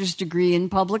master's degree in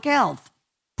public health.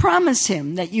 Promise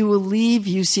him that you will leave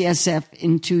UCSF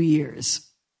in 2 years.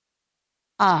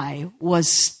 I was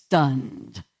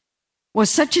stunned. Was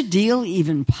such a deal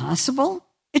even possible?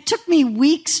 It took me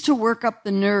weeks to work up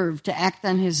the nerve to act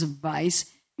on his advice,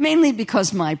 mainly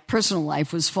because my personal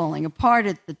life was falling apart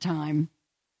at the time.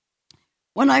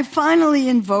 When I finally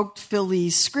invoked Phil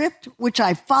Lee's script, which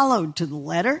I followed to the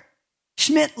letter,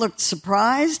 Schmidt looked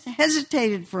surprised,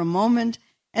 hesitated for a moment,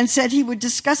 and said he would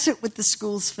discuss it with the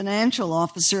school's financial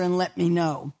officer and let me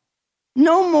know.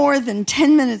 No more than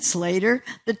 10 minutes later,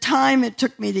 the time it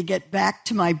took me to get back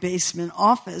to my basement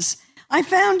office, I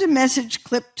found a message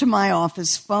clipped to my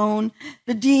office phone.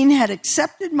 The dean had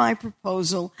accepted my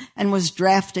proposal and was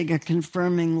drafting a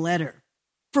confirming letter.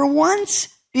 For once,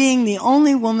 being the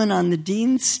only woman on the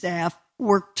dean's staff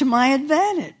worked to my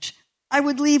advantage. I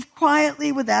would leave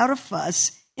quietly without a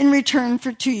fuss in return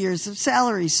for 2 years of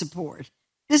salary support.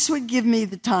 This would give me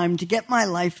the time to get my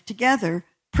life together,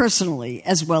 personally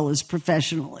as well as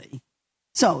professionally.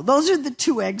 So those are the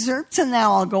 2 excerpts, and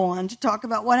now I'll go on to talk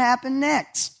about what happened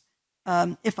next,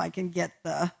 if I can get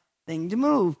the thing to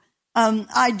move.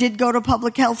 I did go to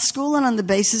public health school, and on the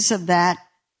basis of that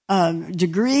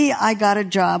degree, I got a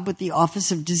job with the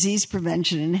Office of Disease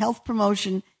Prevention and Health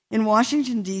Promotion in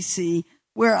Washington, D.C.,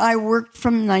 where I worked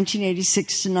from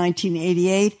 1986 to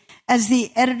 1988 as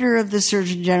the editor of the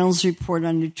Surgeon General's Report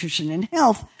on Nutrition and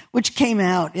Health, which came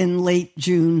out in late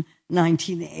June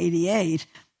 1988.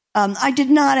 I did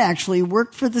not actually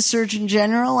work for the Surgeon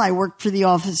General. I worked for the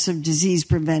Office of Disease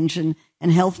Prevention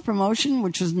and Health Promotion,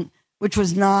 which was which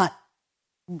was not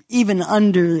even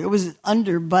under, it was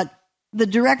under, but the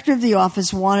director of the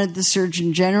office wanted the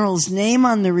Surgeon General's name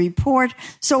on the report,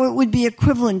 so it would be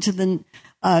equivalent to the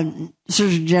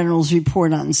Surgeon General's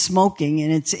report on smoking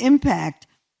and its impact.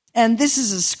 And this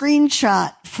is a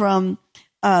screenshot from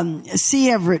C.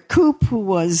 Everett Koop, who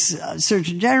was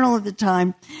Surgeon General at the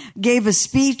time, gave a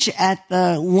speech at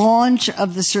the launch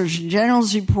of the Surgeon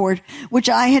General's report, which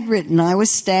I had written. I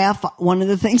was staff. One of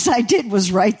the things I did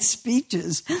was write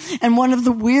speeches. And one of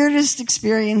the weirdest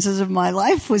experiences of my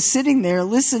life was sitting there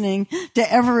listening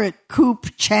to Everett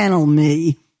Koop channel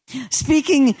me.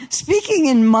 Speaking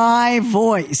in my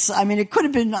voice. I mean, it could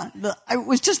have been, it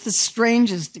was just the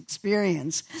strangest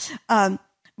experience.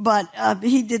 But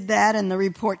he did that, and the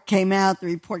report came out. The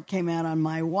report came out on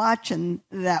my watch, and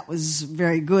that was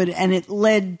very good. And it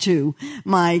led to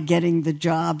my getting the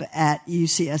job at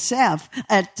UCSF,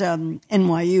 at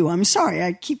NYU. I'm sorry,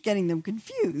 I keep getting them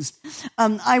confused.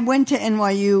 I went to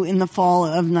NYU in the fall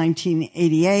of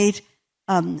 1988,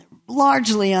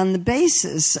 largely on the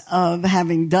basis of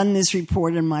having done this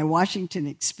report and my Washington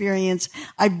experience.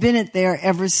 I've been there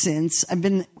ever since. I've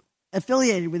been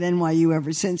affiliated with NYU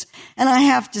ever since. And I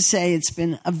have to say it's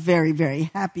been a very,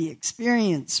 very happy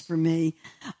experience for me,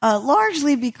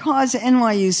 largely because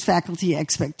NYU's faculty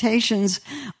expectations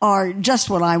are just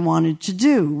what I wanted to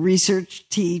do: research,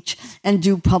 teach, and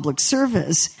do public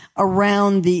service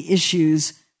around the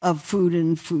issues of food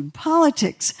and food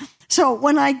politics. So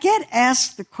when I get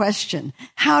asked the question,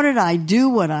 how did I do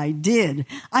what I did?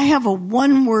 I have a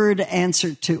one-word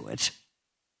answer to it.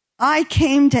 I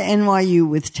came to NYU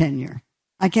with tenure.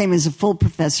 I came as a full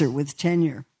professor with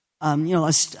tenure. A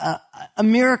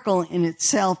miracle in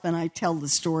itself, and I tell the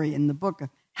story in the book of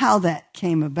how that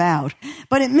came about.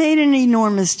 But it made an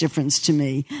enormous difference to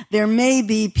me. There may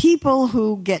be people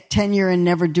who get tenure and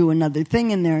never do another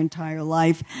thing in their entire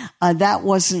life. That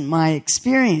wasn't my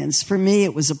experience. For me,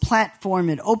 it was a platform.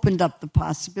 It opened up the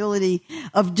possibility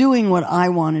of doing what I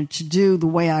wanted to do the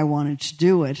way I wanted to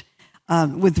do it,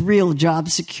 with real job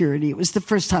security. It was the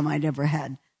first time I'd ever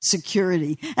had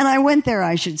security. And I went there,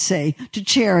 I should say, to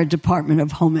chair a department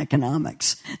of home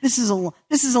economics. This is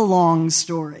a long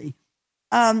story.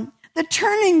 The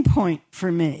turning point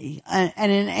for me,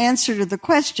 and in answer to the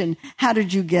question, how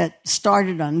did you get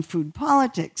started on food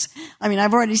politics? I mean,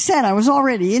 I've already said I was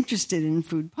already interested in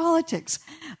food politics,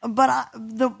 but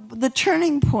the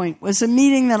turning point was a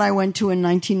meeting that I went to in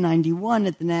 1991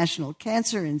 at the National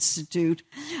Cancer Institute,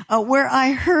 where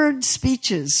I heard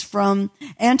speeches from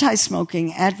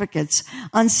anti-smoking advocates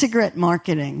on cigarette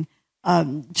marketing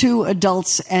to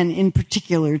adults and in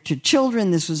particular to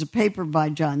children. This was a paper by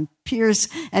John Pierce,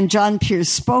 and John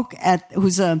Pierce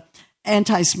who's a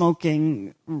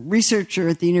anti-smoking researcher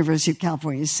at the University of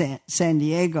California, San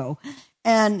Diego,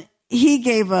 and he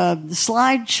gave a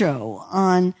slideshow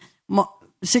on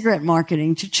cigarette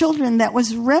marketing to children that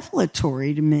was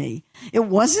revelatory to me. It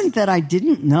wasn't that I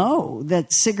didn't know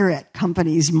that cigarette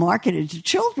companies marketed to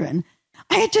children.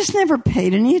 I had just never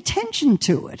paid any attention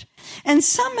to it. And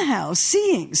somehow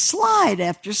seeing slide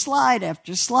after slide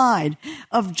after slide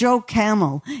of Joe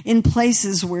Camel in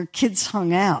places where kids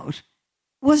hung out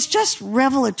was just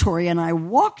revelatory. And I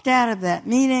walked out of that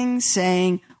meeting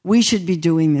saying, we should be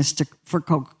doing this for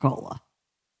Coca-Cola.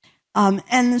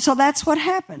 And so that's what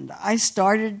happened. I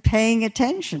started paying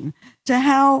attention to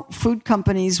how food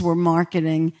companies were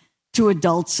marketing to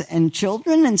adults and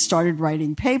children, and started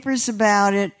writing papers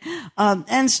about it,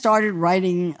 and started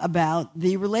writing about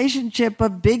the relationship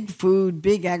of big food,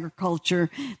 big agriculture,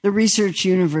 the research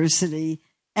university,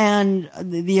 and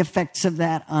the effects of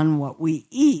that on what we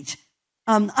eat.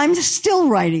 I'm still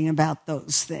writing about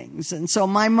those things. And so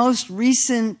my most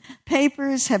recent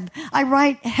papers I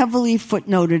write heavily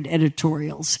footnoted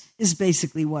editorials, is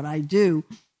basically what I do.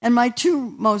 And my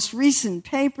two most recent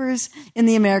papers in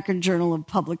the American Journal of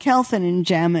Public Health and in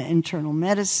JAMA Internal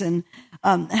Medicine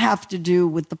have to do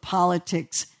with the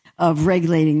politics of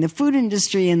regulating the food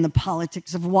industry and the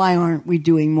politics of why aren't we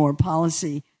doing more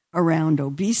policy around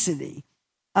obesity.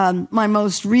 My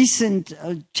most recent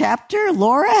chapter,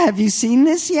 Laura, have you seen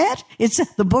this yet?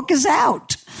 The book is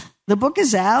out. The book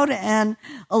is out, and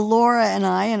Laura and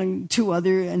I and two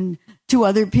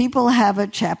other people have a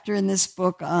chapter in this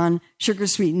book on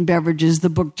sugar-sweetened beverages. The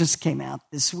book just came out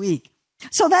this week.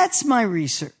 So that's my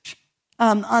research.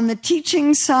 On the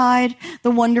teaching side,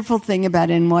 the wonderful thing about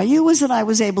NYU was that I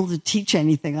was able to teach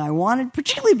anything I wanted,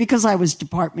 particularly because I was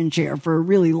department chair for a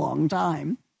really long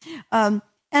time.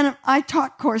 And I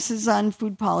taught courses on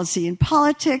food policy and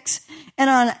politics and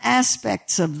on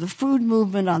aspects of the food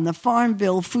movement, on the Farm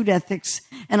Bill, food ethics,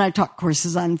 and I taught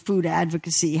courses on food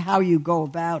advocacy, how you go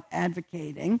about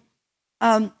advocating.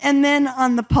 And then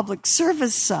on the public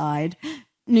service side,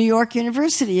 New York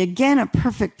University, again, a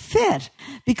perfect fit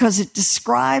because it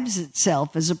describes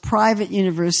itself as a private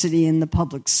university in the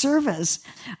public service.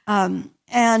 And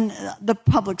the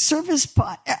public service,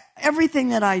 everything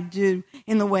that I do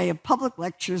in the way of public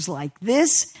lectures like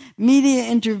this, media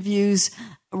interviews,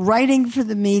 writing for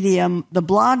the Medium, the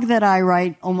blog that I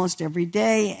write almost every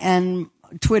day, and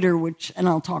Twitter, and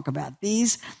I'll talk about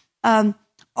these,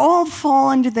 all fall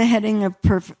under the heading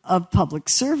of public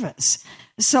service.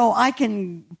 So I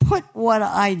can put what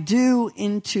I do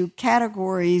into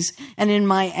categories, and in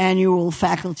my annual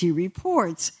faculty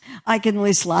reports, I can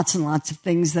list lots and lots of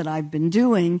things that I've been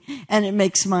doing, and it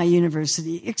makes my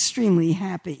university extremely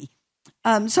happy.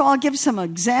 So I'll give some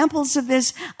examples of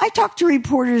this. I talk to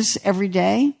reporters every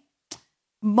day,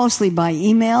 mostly by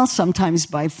email, sometimes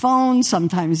by phone,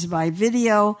 sometimes by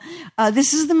video.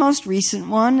 This is the most recent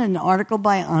one, an article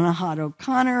by Anahad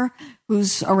O'Connor,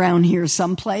 who's around here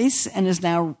someplace and is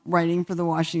now writing for the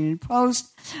Washington Post.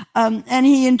 And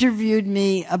he interviewed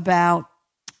me about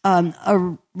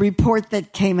a report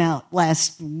that came out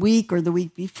last week or the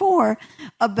week before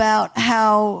about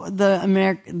how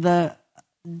the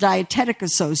Dietetic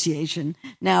Association,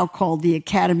 now called the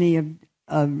Academy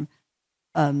of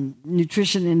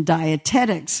Nutrition and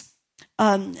Dietetics,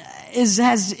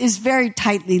 is very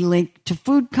tightly linked to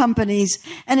food companies.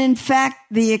 And in fact,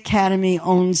 the Academy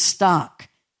owns stock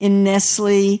in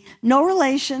Nestle, no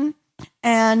relation,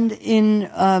 and in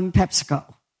PepsiCo.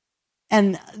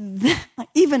 And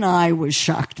even I was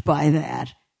shocked by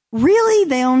that. Really?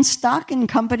 They own stock in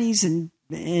companies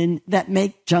that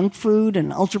make junk food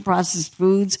and ultra-processed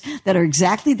foods that are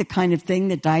exactly the kind of thing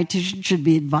that dietitians should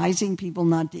be advising people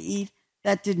not to eat?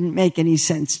 That didn't make any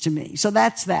sense to me. So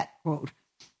that's that quote.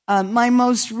 My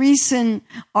most recent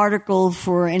article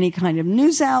for any kind of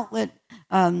news outlet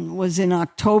was in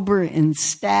October in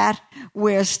Stat,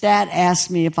 where Stat asked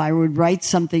me if I would write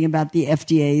something about the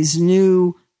FDA's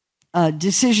new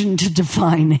decision to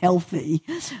define healthy.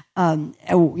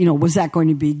 Was that going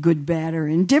to be good, bad, or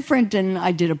indifferent? And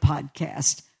I did a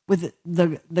podcast with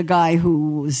the guy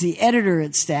who was the editor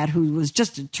at Stat, who was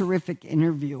just a terrific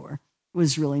interviewer. It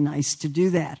was really nice to do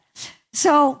that.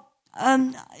 So,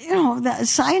 the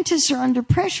scientists are under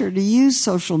pressure to use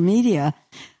social media.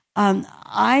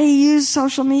 I use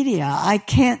social media. I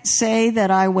can't say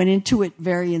that I went into it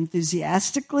very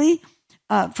enthusiastically.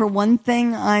 For one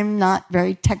thing, I'm not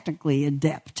very technically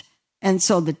adept. And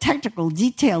so the technical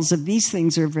details of these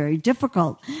things are very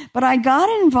difficult. But I got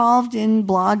involved in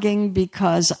blogging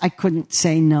because I couldn't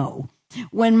say no.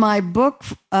 When my book,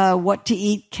 What to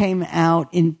Eat, came out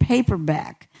in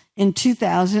paperback in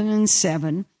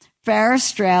 2007, Farrar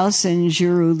Straus and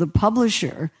Giroux, the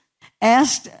publisher,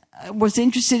 was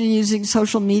interested in using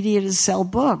social media to sell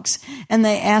books. And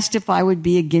they asked if I would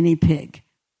be a guinea pig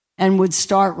and would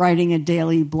start writing a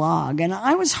daily blog. And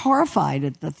I was horrified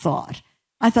at the thought.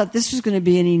 I thought this was going to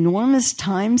be an enormous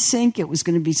time sink. It was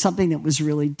going to be something that was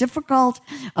really difficult,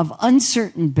 of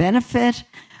uncertain benefit.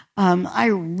 I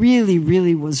really,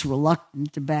 really was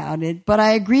reluctant about it, but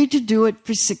I agreed to do it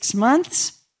for 6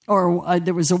 months, or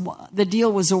the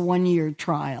deal was a 1-year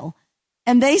trial.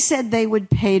 And they said they would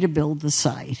pay to build the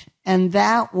site. And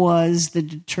that was the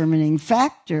determining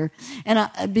factor. And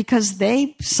because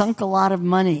they sunk a lot of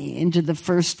money into the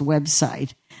first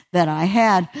website that I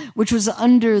had, which was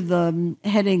under the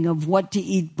heading of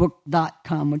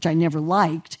whattoeatbook.com, which I never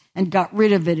liked and got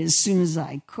rid of it as soon as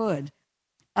I could.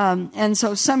 And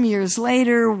so some years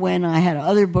later, when I had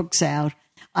other books out,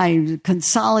 I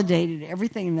consolidated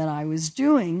everything that I was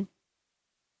doing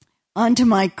onto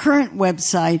my current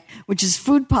website, which is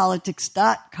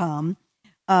foodpolitics.com.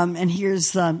 And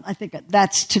here's I think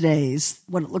that's today's,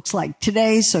 what it looks like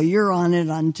today. So you're on it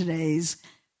on today's,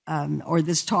 or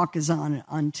this talk is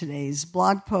on today's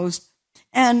blog post.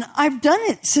 And I've done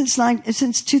it since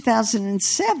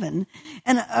 2007.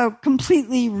 And a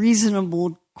completely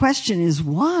reasonable question is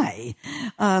why?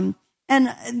 And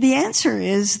the answer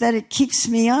is that it keeps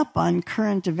me up on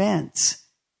current events.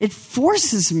 It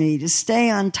forces me to stay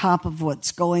on top of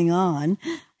what's going on,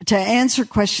 to answer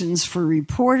questions for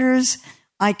reporters.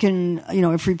 I can,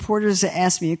 if reporters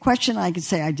ask me a question, I can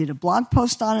say I did a blog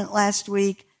post on it last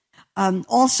week.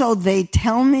 Also, they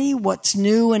tell me what's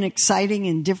new and exciting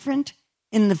and different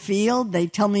in the field. They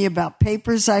tell me about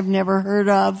papers I've never heard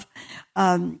of.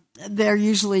 They're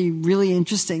usually really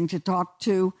interesting to talk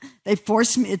to. It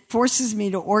forces me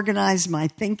to organize my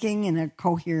thinking in a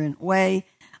coherent way.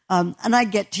 And I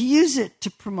get to use it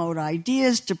to promote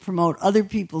ideas, to promote other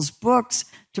people's books,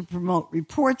 to promote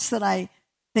reports that I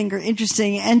think are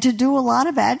interesting, and to do a lot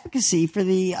of advocacy for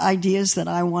the ideas that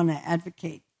I want to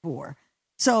advocate for.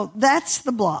 So that's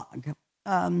the blog.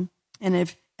 And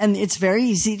it's very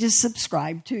easy to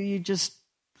subscribe to. You just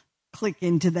click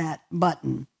into that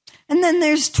button. And then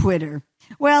there's Twitter.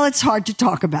 Well, it's hard to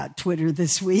talk about Twitter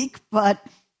this week, but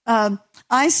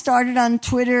I started on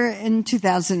Twitter in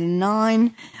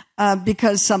 2009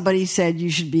 because somebody said you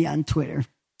should be on Twitter.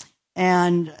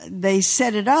 And they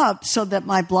set it up so that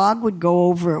my blog would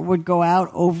go out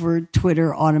over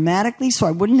Twitter automatically, so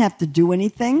I wouldn't have to do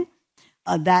anything.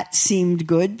 That seemed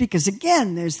good because,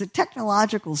 again, there's the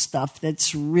technological stuff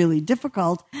that's really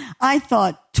difficult. I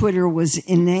thought Twitter was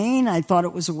inane. I thought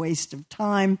it was a waste of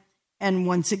time. And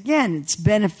once again, its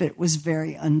benefit was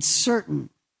very uncertain.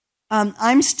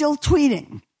 I'm still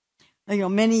tweeting,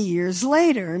 many years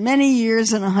later, many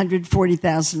years and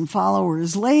 140,000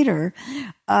 followers later,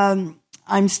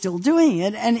 I'm still doing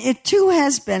it. And it, too,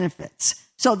 has benefits.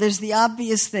 So there's the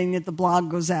obvious thing that the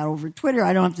blog goes out over Twitter.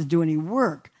 I don't have to do any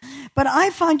work. But I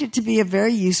find it to be a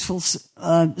very useful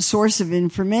source of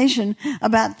information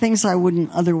about things I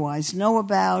wouldn't otherwise know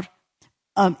about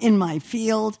in my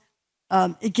field.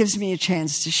 It gives me a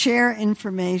chance to share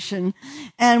information.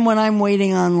 And when I'm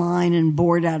waiting online and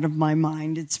bored out of my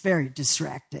mind, it's very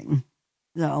distracting.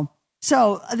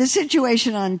 So the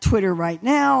situation on Twitter right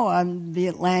now, The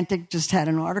Atlantic just had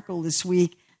an article this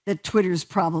week that Twitter's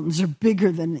problems are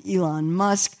bigger than Elon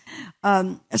Musk.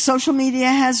 Social media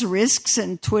has risks,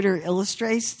 and Twitter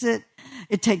illustrates it.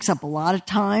 It takes up a lot of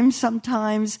time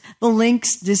sometimes. The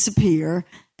links disappear,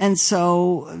 and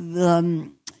so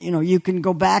you can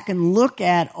go back and look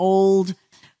at old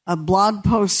blog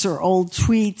posts or old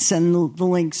tweets, and the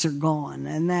links are gone,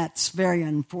 and that's very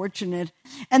unfortunate.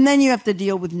 And then you have to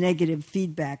deal with negative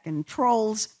feedback and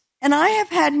trolls. And I have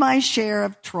had my share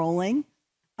of trolling.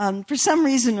 For some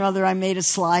reason or other, I made a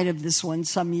slide of this one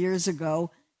some years ago,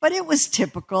 but it was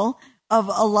typical of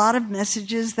a lot of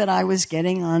messages that I was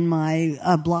getting on my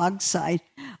blog site,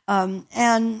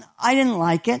 and I didn't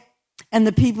like it, and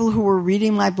the people who were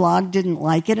reading my blog didn't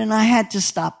like it, and I had to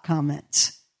stop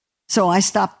comments. So I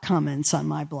stopped comments on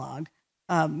my blog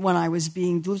when I was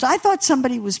being deleted. I thought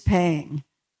somebody was paying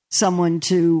someone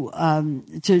to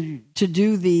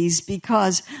do these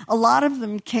because a lot of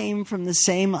them came from the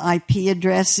same IP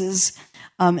addresses,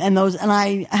 and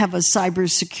I have a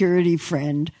cybersecurity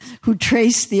friend who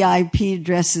traced the IP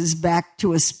addresses back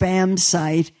to a spam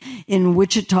site in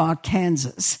Wichita,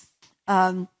 Kansas.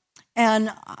 And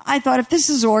I thought, if this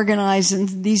is organized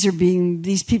and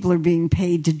these people are being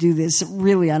paid to do this,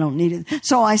 really I don't need it.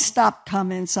 So I stopped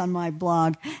comments on my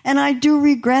blog, and I do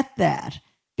regret that,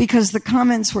 because the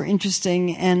comments were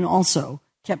interesting and also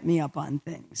kept me up on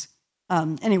things.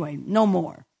 Anyway, no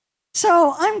more.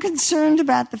 So I'm concerned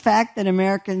about the fact that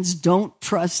Americans don't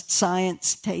trust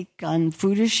science take on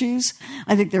food issues.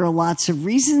 I think there are lots of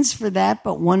reasons for that,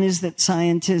 but one is that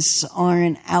scientists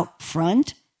aren't out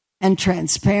front and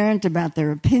transparent about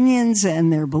their opinions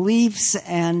and their beliefs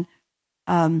and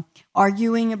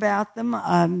arguing about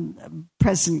them,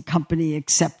 present company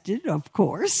accepted, of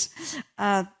course.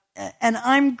 And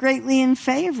I'm greatly in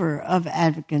favor of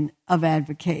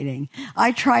advocating.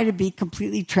 I try to be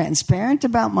completely transparent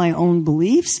about my own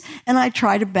beliefs, and I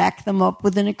try to back them up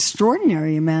with an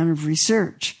extraordinary amount of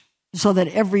research so that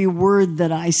every word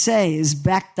that I say is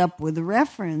backed up with a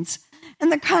reference.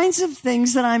 And the kinds of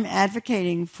things that I'm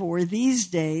advocating for these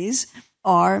days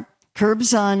are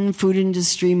curbs on food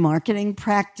industry marketing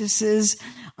practices.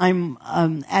 I'm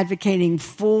advocating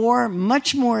for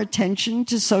much more attention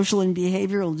to social and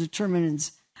behavioral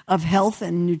determinants of health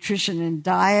and nutrition and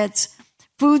diets,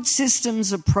 food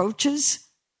systems approaches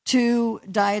to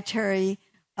diets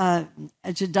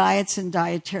and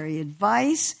dietary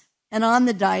advice. And on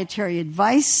the dietary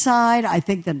advice side, I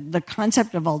think that the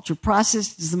concept of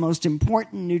ultra-processed is the most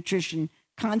important nutrition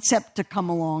concept to come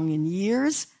along in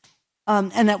years,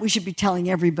 and that we should be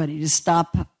telling everybody to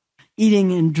stop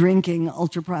eating and drinking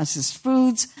ultra-processed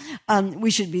foods. We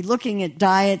should be looking at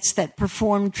diets that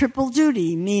perform triple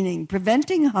duty, meaning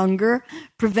preventing hunger,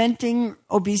 preventing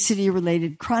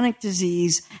obesity-related chronic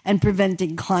disease, and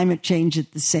preventing climate change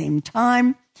at the same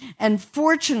time. And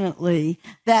fortunately,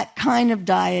 that kind of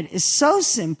diet is so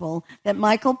simple that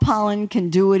Michael Pollan can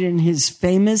do it in his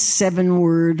famous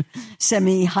 7-word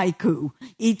semi-haiku.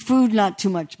 Eat food, not too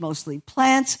much, mostly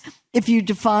plants. If you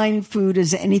define food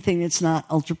as anything that's not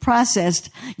ultra-processed,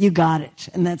 you got it.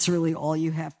 And that's really all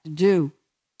you have to do.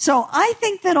 So I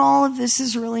think that all of this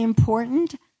is really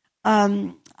important.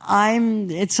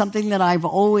 It's something that I've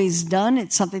always done.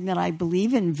 It's something that I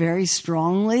believe in very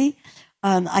strongly.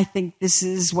 I think this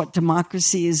is what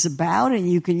democracy is about, and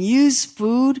you can use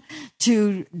food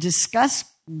to discuss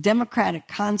democratic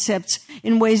concepts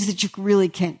in ways that you really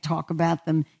can't talk about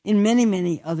them in many,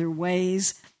 many other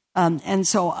ways. And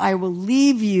so I will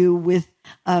leave you with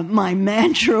my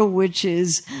mantra, which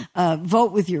is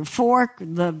vote with your fork.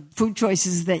 The food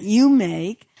choices that you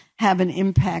make have an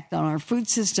impact on our food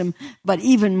system, but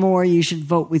even more, you should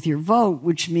vote with your vote,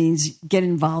 which means get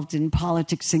involved in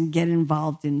politics and get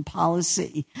involved in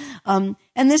policy. And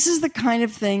this is the kind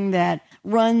of thing that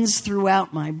runs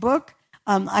throughout my book.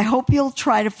 I hope you'll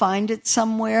try to find it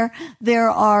somewhere. There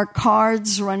are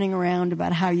cards running around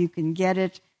about how you can get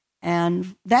it.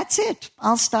 And that's it.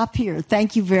 I'll stop here.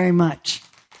 Thank you very much.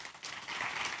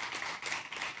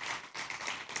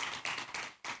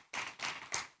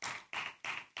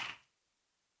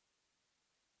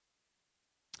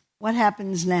 What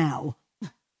happens now?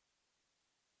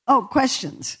 Oh,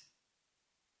 questions.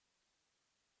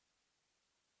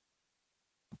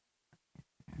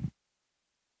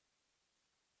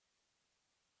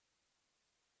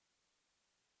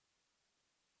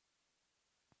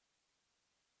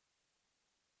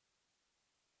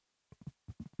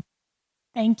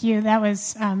 Thank you. That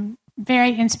was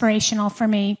very inspirational for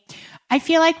me. I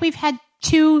feel like we've had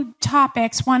two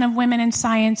topics, one of women in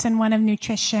science and one of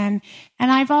nutrition. And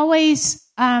I've always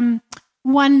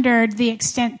wondered the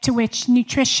extent to which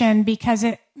nutrition, because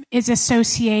it is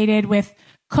associated with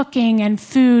cooking and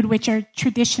food, which are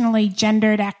traditionally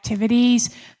gendered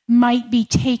activities, might be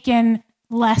taken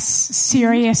less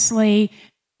seriously,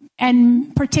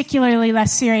 and particularly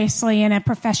less seriously in a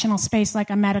professional space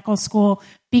like a medical school,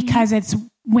 because it's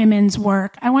women's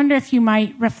work. I wonder if you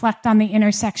might reflect on the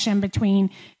intersection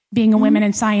between being a woman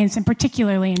in science and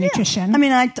particularly in nutrition. I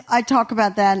mean, I talk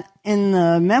about that in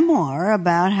the memoir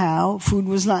about how food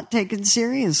was not taken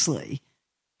seriously.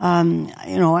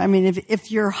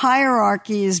 If your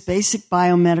hierarchy is basic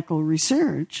biomedical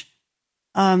research,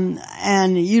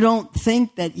 and you don't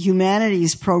think that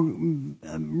humanities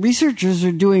researchers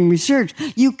are doing research,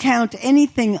 you count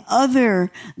anything other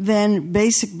than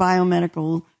basic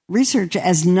biomedical research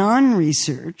as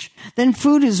non-research, then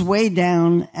food is way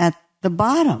down at the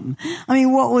bottom. I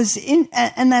mean,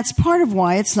 and that's part of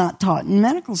why it's not taught in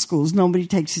medical schools. Nobody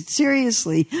takes it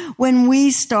seriously. When we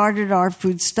started our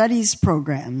food studies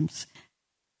programs,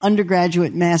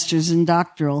 undergraduate, master's, and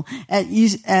doctoral at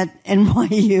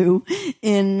NYU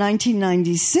in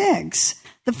 1996,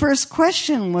 the first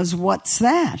question was, what's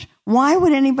that? Why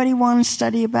would anybody want to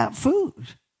study about food?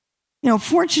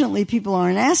 Fortunately, people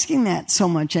aren't asking that so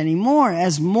much anymore,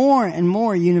 as more and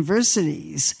more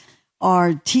universities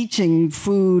are teaching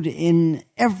food in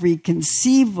every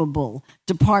conceivable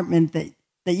department that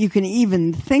you can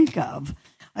even think of.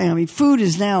 I mean, food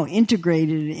is now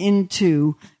integrated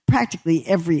into practically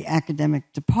every academic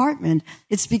department.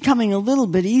 It's becoming a little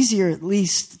bit easier, at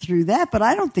least through that, but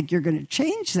I don't think you're going to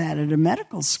change that at a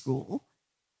medical school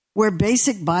where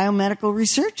basic biomedical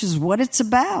research is what it's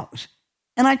about.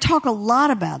 And I talk a lot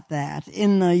about that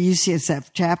in the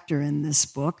UCSF chapter in this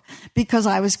book because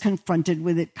I was confronted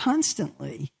with it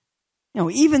constantly.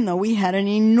 Even though we had an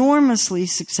enormously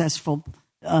successful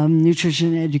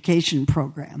nutrition education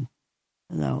program,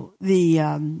 though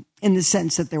in the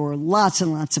sense that there were lots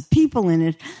and lots of people in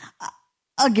it.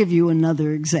 I'll give you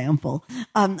another example.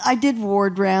 I did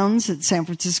ward rounds at San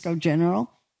Francisco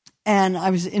General, and I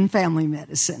was in family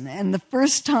medicine. And the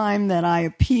first time that I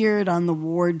appeared on the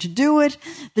ward to do it,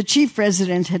 the chief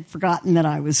resident had forgotten that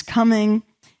I was coming.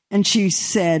 And she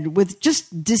said, with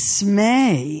just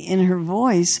dismay in her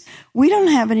voice, "We don't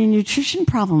have any nutrition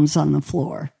problems on the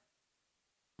floor."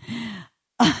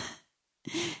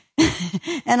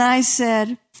 And I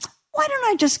said, "Why don't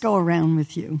I just go around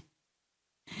with you?"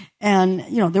 And,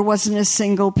 there wasn't a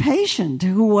single patient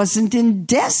who wasn't in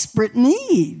desperate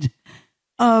need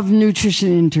of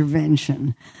nutrition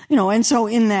intervention. And so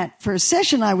in that first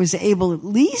session, I was able at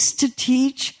least to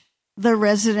teach the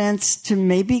residents to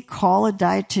maybe call a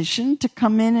dietitian to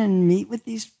come in and meet with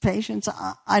these patients.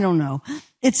 I don't know.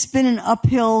 It's been an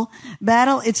uphill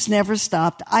battle. It's never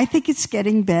stopped. I think it's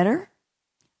getting better.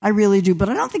 I really do. But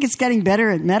I don't think it's getting better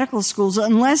at medical schools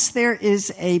unless there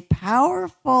is a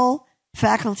powerful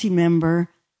faculty member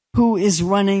who is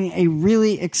running a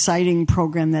really exciting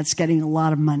program that's getting a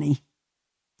lot of money.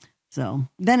 So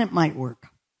then it might work.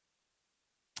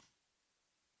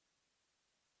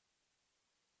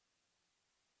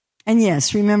 And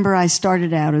yes, remember I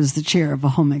started out as the chair of a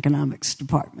home economics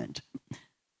department.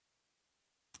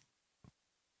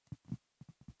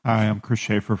 Hi, I'm Chris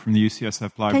Schaefer from the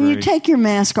UCSF Library. Can you take your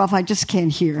mask off? I just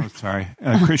can't hear. Oh, sorry.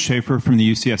 Chris Schaefer from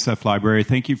the UCSF Library.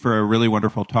 Thank you for a really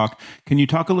wonderful talk. Can you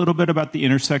talk a little bit about the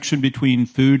intersection between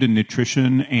food and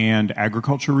nutrition and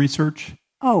agriculture research?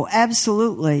 Oh,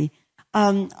 absolutely.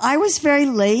 I was very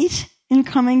late in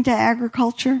coming to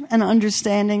agriculture and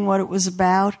understanding what it was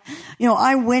about.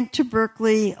 I went to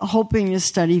Berkeley hoping to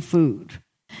study food.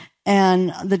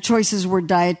 And the choices were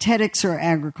dietetics or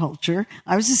agriculture.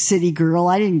 I was a city girl.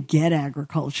 I didn't get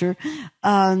agriculture.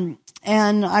 And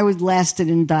I lasted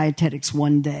in dietetics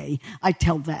one day. I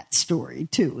tell that story,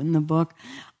 too, in the book.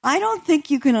 I don't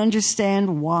think you can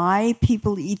understand why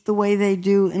people eat the way they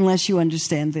do unless you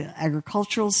understand the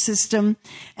agricultural system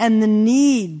and the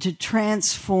need to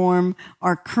transform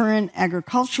our current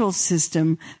agricultural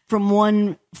system from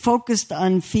one focused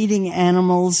on feeding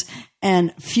animals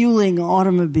and fueling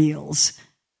automobiles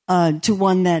to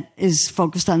one that is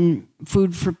focused on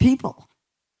food for people.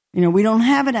 We don't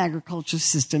have an agriculture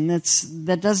system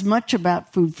that does much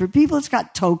about food for people. It's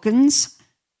got tokens,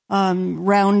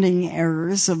 rounding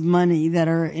errors of money that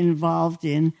are involved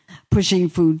in pushing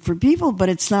food for people, but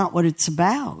it's not what it's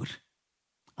about.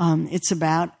 It's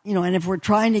about, and if we're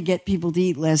trying to get people to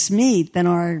eat less meat, then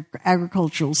our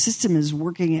agricultural system is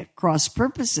working at cross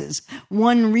purposes.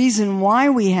 One reason why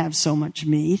we have so much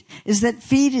meat is that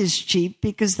feed is cheap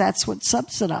because that's what's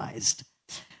subsidized.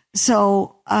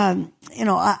 So, if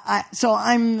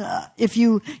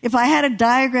I had a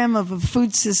diagram of a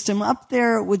food system up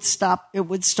there, it would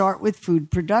start with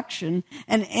food production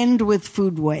and end with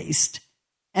food waste,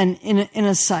 and in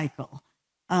a cycle.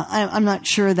 I'm not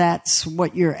sure that's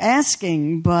what you're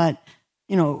asking, but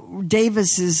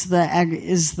Davis is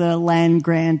the land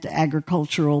grant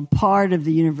agricultural part of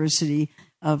the University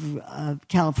of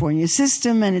California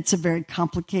system, and it's a very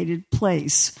complicated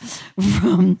place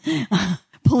from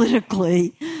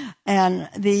politically. And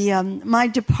my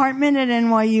department at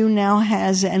NYU now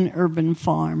has an urban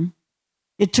farm.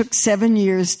 It took 7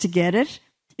 years to get it.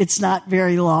 It's not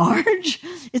very large.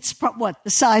 It's about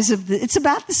the size of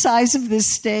this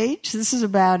stage. This is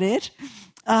about it.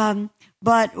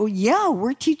 But yeah,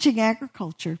 we're teaching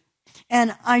agriculture.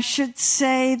 And I should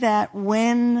say that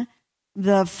when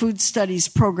the food studies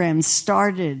program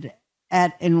started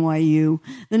at NYU,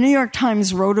 the New York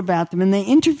Times wrote about them, and they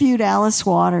interviewed Alice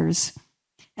Waters.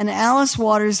 And Alice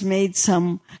Waters made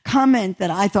some comment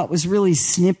that I thought was really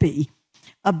snippy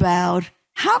about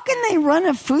how can they run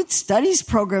a food studies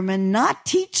program and not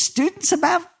teach students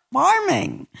about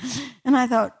farming? And I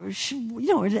thought,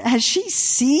 has she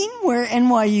seen where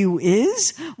NYU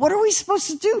is? What are we supposed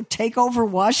to do? Take over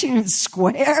Washington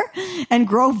Square and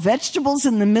grow vegetables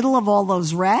in the middle of all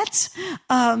those rats?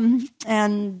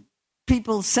 And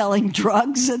people selling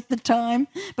drugs at the time.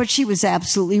 But she was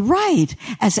absolutely right,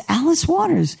 as Alice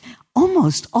Waters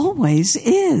almost always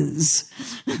is.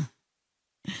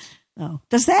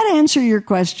 Does that answer your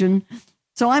question?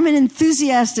 So I'm an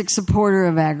enthusiastic supporter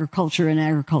of agriculture and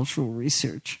agricultural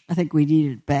research. I think we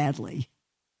need it badly.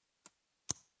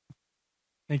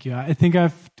 Thank you. I think I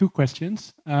have two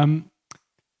questions. When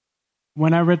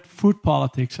I read Food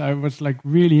Politics, I was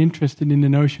really interested in the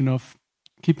notion of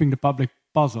keeping the public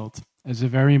puzzled as a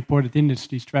very important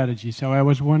industry strategy. So I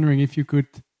was wondering if you could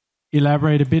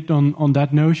elaborate a bit on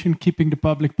that notion, keeping the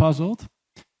public puzzled.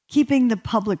 Keeping the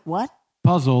public what?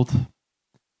 Puzzled.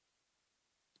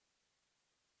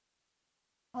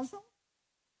 Puzzle?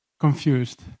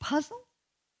 Confused. Puzzle?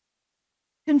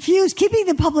 Confused. Keeping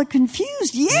the public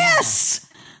confused. Yes!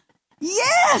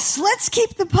 Yes! Let's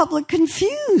keep the public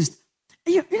confused.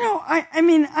 Let's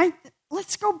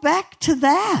go back to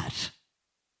that.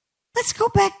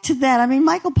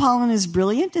 Michael Pollan is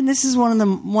brilliant, and this is one of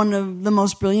the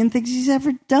most brilliant things he's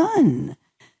ever done.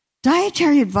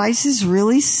 Dietary advice is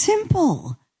really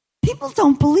simple. People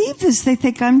don't believe this. They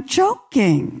think I'm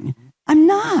joking. I'm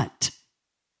not.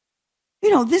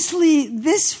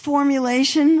 This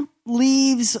formulation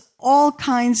leaves all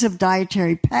kinds of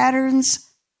dietary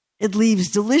patterns. It leaves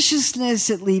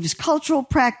deliciousness. It leaves cultural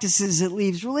practices. It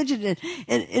leaves religion.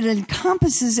 It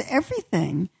encompasses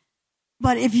everything.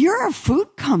 But if you're a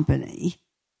food company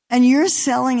and you're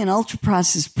selling an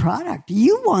ultra-processed product,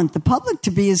 you want the public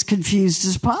to be as confused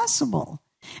as possible.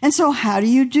 And so how do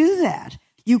you do that?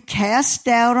 You cast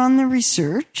doubt on the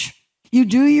research. You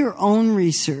do your own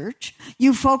research.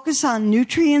 You focus on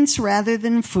nutrients rather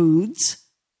than foods.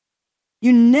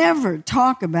 You never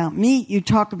talk about meat. You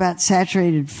talk about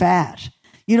saturated fat.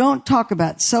 You don't talk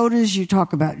about sodas. You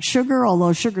talk about sugar,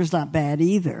 although sugar's not bad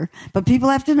either. But people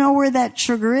have to know where that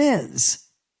sugar is.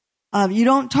 You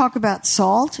don't talk about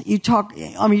salt. You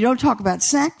don't talk about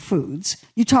snack foods.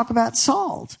 You talk about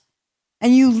salt.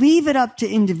 And you leave it up to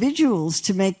individuals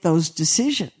to make those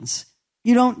decisions.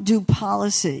 You don't do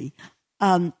policy.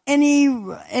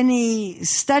 Any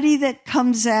study that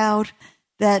comes out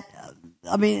that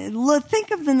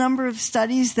think of the number of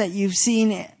studies that you've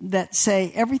seen that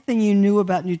say everything you knew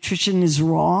about nutrition is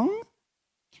wrong.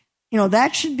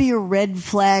 That should be a red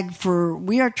flag for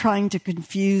we are trying to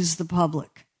confuse the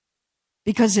public.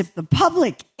 Because if the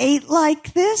public ate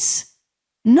like this,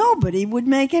 nobody would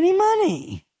make any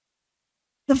money.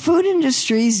 The food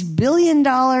industry's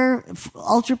billion-dollar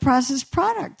ultra-processed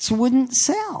products wouldn't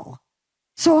sell.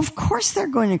 So, of course, they're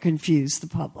going to confuse the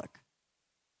public.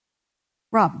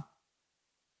 Rob.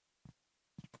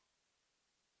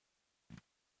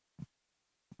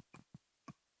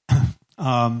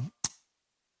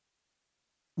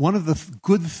 One of the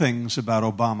good things about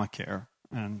Obamacare,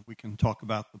 and we can talk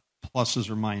about the pluses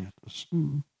or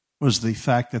minuses, was the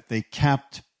fact that they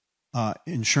capped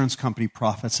insurance company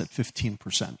profits at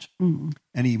 15%.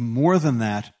 Any more than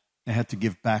that, they had to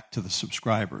give back to the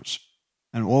subscribers.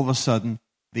 And all of a sudden,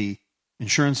 the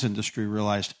insurance industry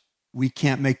realized we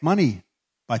can't make money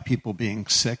by people being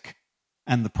sick,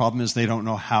 and the problem is they don't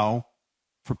know how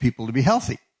for people to be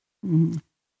healthy.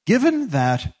 Given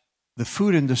that the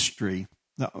food industry,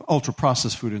 the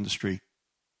ultra-processed food industry,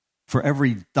 for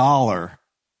every dollar,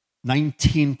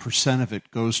 19% of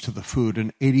it goes to the food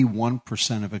and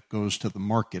 81% of it goes to the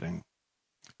marketing.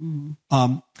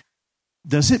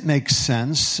 Does it make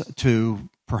sense to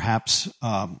perhaps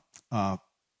do the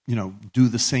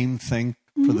same thing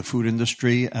for the food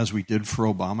industry as we did for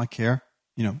Obamacare?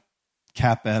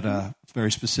 Cap at a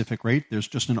very specific rate. There's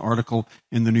just an article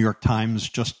in the New York Times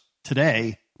just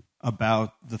today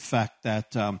about the fact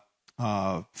that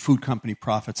food company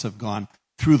profits have gone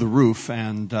through the roof,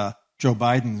 and Joe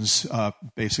Biden's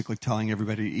basically telling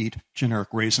everybody to eat generic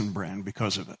Raisin Bran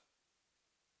because of it.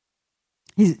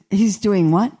 He's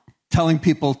doing what? Telling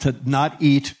people to not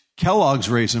eat Kellogg's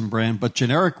Raisin Bran, but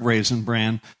generic Raisin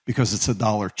Bran because it's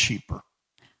 $1 cheaper.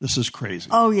 This is crazy.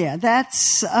 Oh, yeah.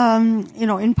 That's,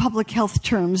 in public health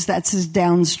terms, that's as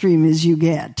downstream as you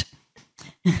get.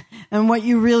 And what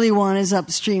you really want is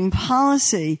upstream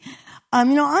policy.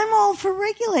 I'm all for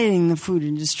regulating the food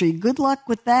industry. Good luck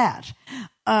with that.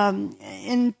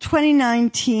 In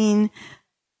 2019,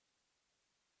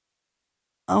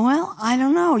 I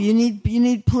don't know. You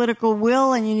need political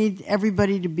will, and you need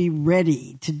everybody to be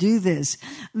ready to do this.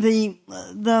 In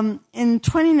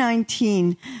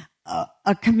 2019,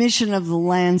 a commission of the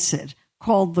Lancet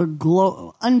called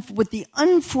with the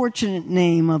unfortunate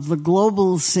name of the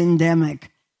Global Syndemic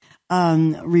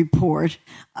report,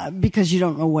 because you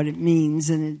don't know what it means,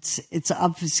 and it's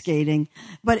obfuscating.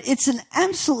 But it's an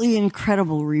absolutely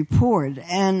incredible report,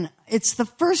 and it's the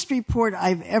first report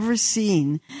I've ever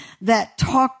seen that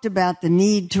talked about the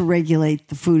need to regulate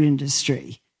the food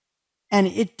industry. And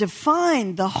it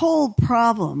defined the whole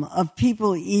problem of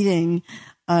people eating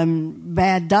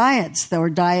bad diets, or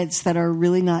diets that are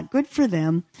really not good for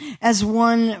them, as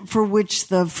one for which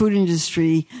the food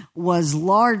industry was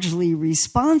largely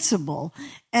responsible,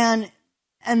 and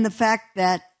the fact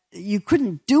that you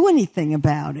couldn't do anything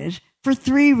about it for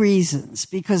 3 reasons: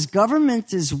 because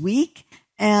government is weak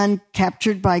and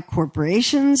captured by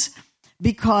corporations,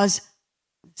 because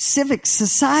civic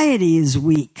society is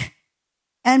weak,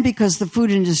 and because the food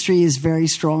industry is very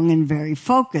strong and very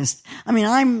focused. I mean,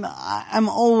 I'm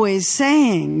always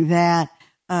saying that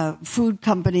food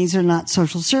companies are not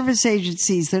social service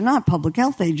agencies. They're not public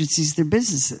health agencies. They're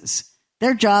businesses.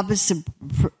 Their job is to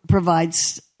provide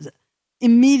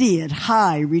immediate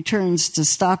high returns to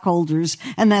stockholders,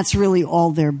 and that's really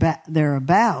all they're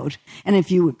about. And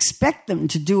if you expect them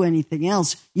to do anything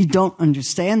else, you don't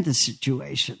understand the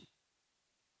situation.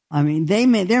 I mean,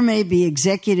 there may be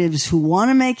executives who want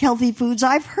to make healthy foods.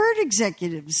 I've heard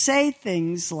executives say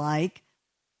things like,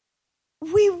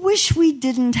 "We wish we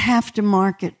didn't have to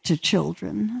market to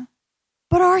children,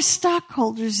 but our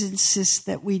stockholders insist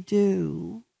that we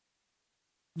do."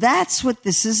 That's what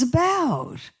this is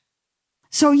about.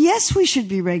 So yes, we should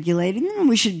be regulating them, and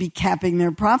we should be capping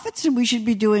their profits, and we should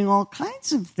be doing all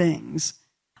kinds of things.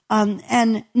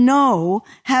 And no,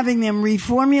 having them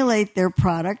reformulate their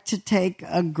product to take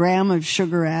a gram of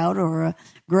sugar out or a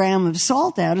gram of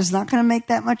salt out is not going to make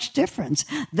that much difference.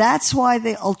 That's why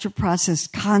the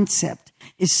ultra-processed concept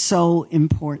is so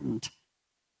important.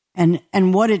 And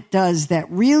what it does, that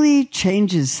really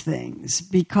changes things,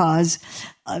 because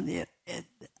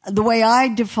the way I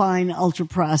define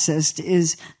ultra-processed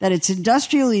is that it's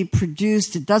industrially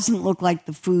produced. It doesn't look like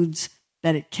the foods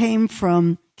that it came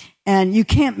from. And you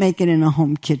can't make it in a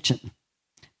home kitchen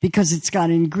because it's got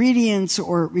ingredients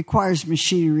or it requires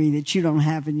machinery that you don't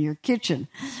have in your kitchen.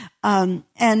 And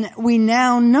we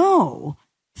now know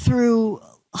through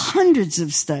hundreds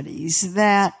of studies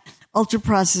that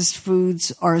ultra-processed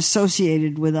foods are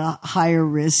associated with a higher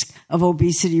risk of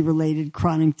obesity-related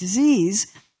chronic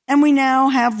disease. And we now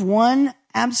have one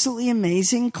absolutely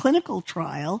amazing clinical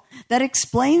trial that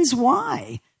explains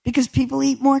why. Because people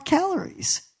eat more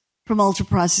calories from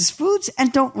ultra-processed foods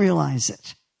and don't realize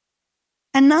it.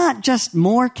 And not just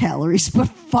more calories, but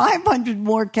 500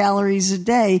 more calories a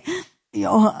day,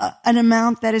 an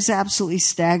amount that is absolutely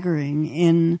staggering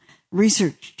in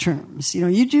research terms.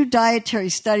 You do dietary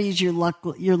studies, you're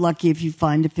lucky if you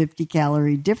find a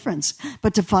 50-calorie difference.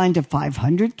 But to find a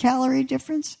 500-calorie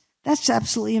difference, that's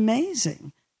absolutely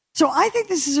amazing. So I think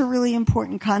this is a really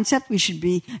important concept. We should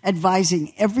be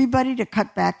advising everybody to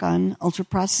cut back on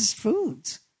ultra-processed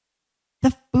foods.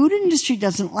 The food industry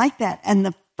doesn't like that. And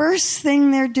the first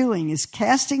thing they're doing is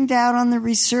casting doubt on the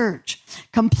research,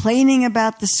 complaining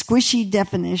about the squishy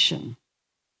definition,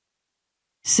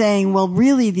 saying, well,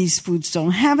 really, these foods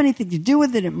don't have anything to do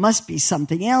with it. It must be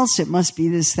something else. It must be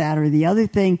this, that, or the other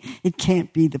thing. It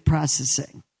can't be the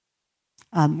processing.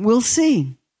 We'll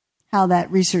see how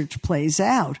that research plays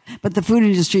out. But the food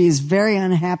industry is very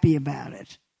unhappy about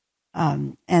it.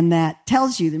 And that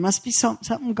tells you there must be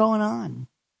something going on.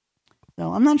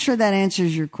 So I'm not sure that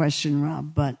answers your question,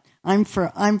 Rob, but I'm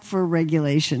for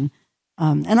regulation.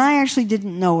 And I actually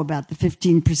didn't know about the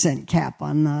 15% cap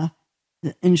on the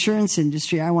insurance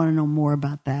industry. I want to know more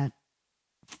about that.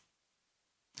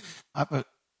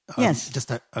 Yes.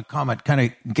 Just a comment, kind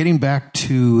of getting back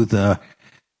to the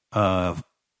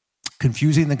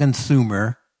confusing the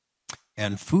consumer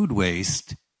and food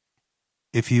waste.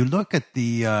 If you look at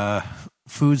the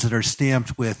foods that are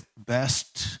stamped with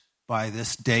best by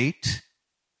this date,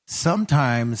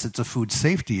 sometimes it's a food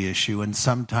safety issue and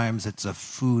sometimes it's a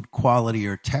food quality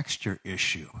or texture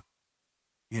issue.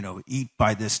 Eat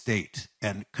by this date.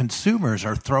 And consumers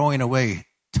are throwing away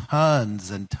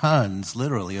tons and tons,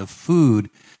 literally, of food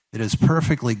that is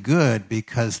perfectly good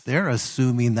because they're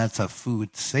assuming that's a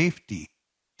food safety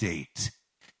date.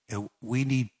 We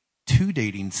need two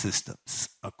dating systems,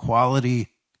 a quality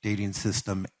dating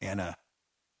system and a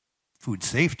food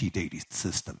safety dating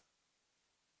system.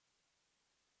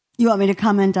 You want me to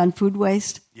comment on food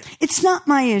waste? Yeah. It's not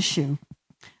my issue.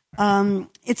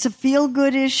 It's a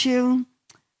feel-good issue.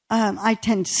 I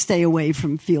tend to stay away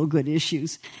from feel-good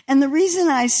issues. And the reason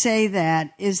I say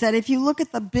that is that if you look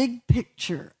at the big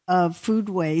picture of food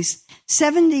waste,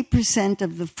 70%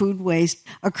 of the food waste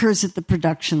occurs at the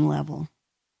production level.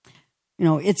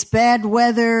 It's bad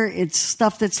weather, it's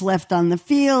stuff that's left on the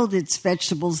field, it's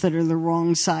vegetables that are the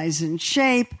wrong size and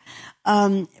shape.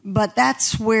 But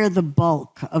that's where the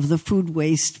bulk of the food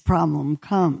waste problem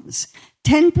comes.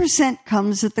 10%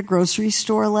 comes at the grocery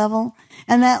store level,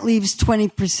 and that leaves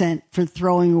 20% for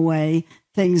throwing away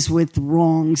things with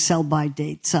wrong sell-by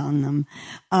dates on them.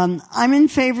 I'm in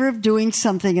favor of doing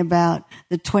something about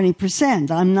the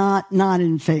 20%. I'm not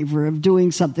in favor of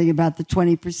doing something about the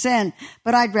 20%,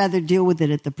 but I'd rather deal with it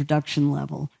at the production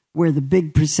level where the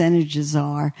big percentages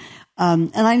are.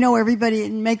 And I know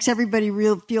it makes everybody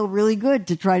feel really good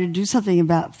to try to do something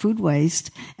about food waste.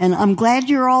 And I'm glad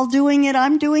you're all doing it.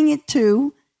 I'm doing it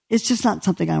too. It's just not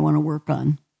something I want to work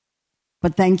on.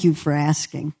 But thank you for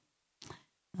asking.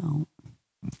 Oh.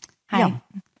 Hi.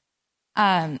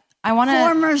 Yeah. I want to...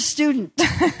 Former student.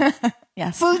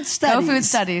 Yes. Food studies. Go food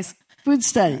studies. Food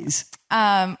studies.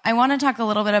 I want to talk a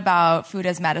little bit about food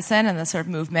as medicine and the sort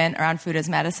of movement around food as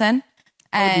medicine.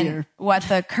 And what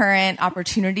the current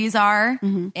opportunities are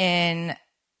in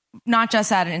not just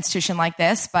at an institution like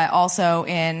this, but also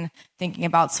in thinking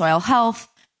about soil health,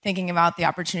 thinking about the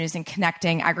opportunities in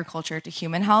connecting agriculture to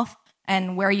human health,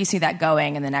 and where you see that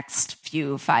going in the next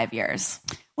 5 years.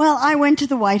 Well, I went to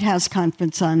the White House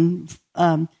conference on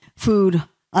food,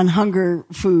 on hunger,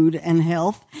 food, and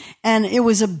health, and it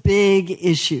was a big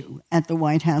issue at the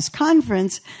White House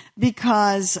conference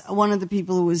because one of the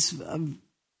people who was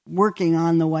working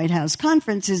on the White House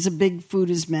conference is a big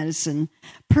food as medicine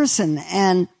person.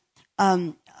 And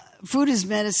food as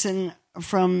medicine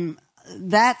from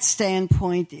that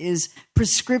standpoint is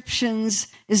prescriptions,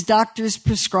 is doctors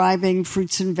prescribing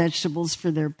fruits and vegetables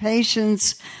for their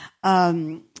patients,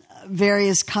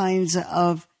 various kinds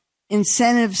of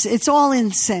incentives. It's all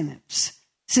incentives,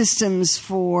 systems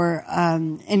for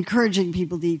encouraging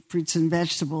people to eat fruits and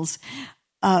vegetables.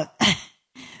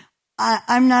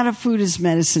 I'm not a food as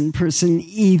medicine person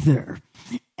either.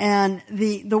 And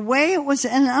the way it was,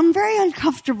 and I'm very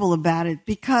uncomfortable about it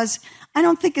because I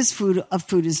don't think of food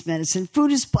as medicine.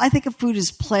 I think of food as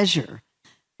pleasure.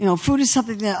 Food is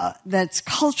something that's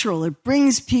cultural. It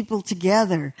brings people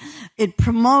together. It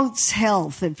promotes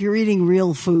health. If you're eating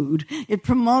real food, it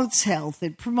promotes health.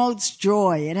 It promotes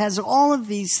joy. It has all of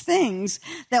these things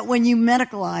that when you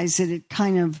medicalize it, it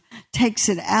kind of takes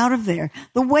it out of there.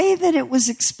 The way that it was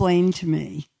explained to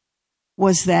me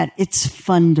was that it's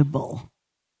fundable.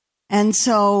 And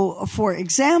so, for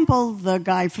example, the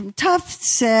guy from Tufts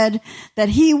said that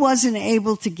he wasn't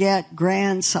able to get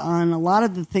grants on a lot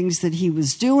of the things that he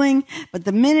was doing, but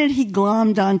the minute he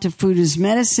glommed onto Food is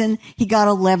Medicine, he got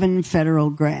 11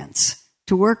 federal grants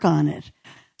to work on it.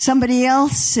 Somebody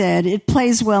else said it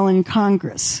plays well in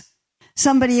Congress.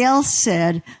 Somebody else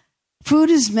said Food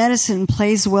is Medicine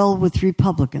plays well with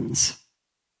Republicans.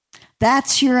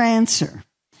 That's your answer.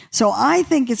 So I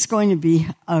think it's going to be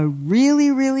a really,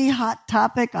 really hot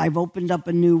topic. I've opened up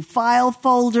a new file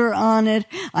folder on it.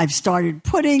 I've started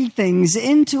putting things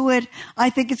into it. I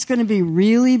think it's going to be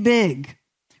really big,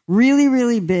 really,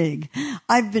 really big.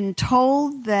 I've been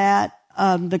told that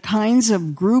the kinds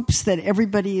of groups that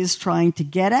everybody is trying to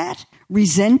get at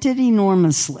resent it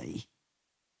enormously.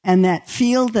 And they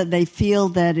feel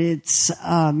that it's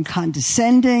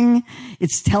condescending,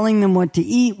 it's telling them what to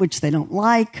eat, which they don't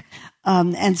like,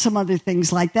 and some other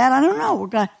things like that. I don't know. We're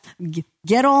going to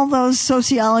get all those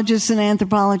sociologists and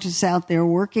anthropologists out there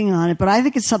working on it, but I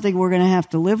think it's something we're going to have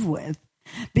to live with,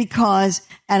 because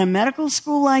at a medical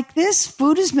school like this,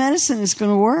 Food is Medicine is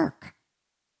going to work.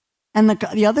 And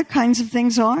the other kinds of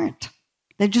things aren't.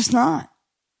 They're just not.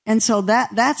 And so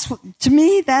that's what, to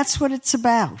me, that's what it's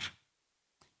about.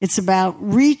 It's about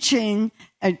reaching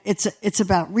a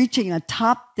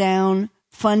top-down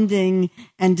funding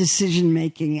and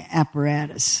decision-making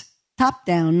apparatus.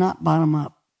 Top-down, not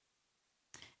bottom-up.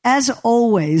 As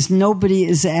always, nobody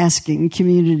is asking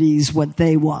communities what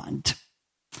they want.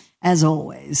 As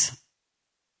always.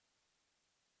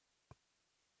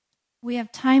 We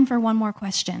have time for one more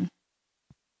question.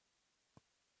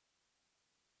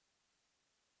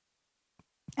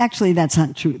 Actually, that's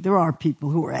not true. There are people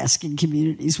who are asking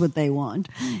communities what they want.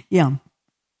 Yeah.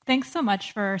 Thanks so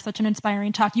much for such an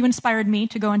inspiring talk. You inspired me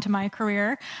to go into my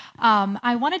career.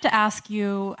 I wanted to ask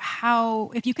you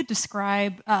if you could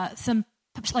describe some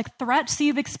threats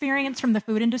you've experienced from the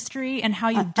food industry and how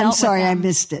you dealt with them. I'm sorry, I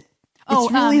missed it.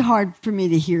 It's really hard for me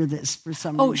to hear this for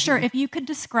some reason. Oh, sure. If you could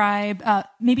describe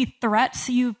maybe threats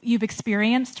you've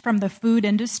experienced from the food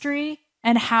industry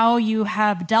and how you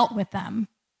have dealt with them.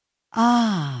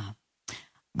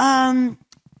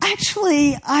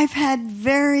 Actually, I've had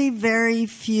very, very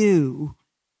few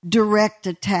direct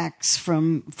attacks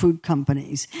from food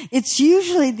companies.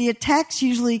 The attacks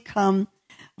usually come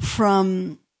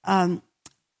from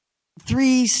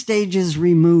 3 stages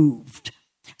removed.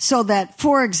 So that,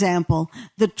 for example,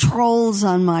 the trolls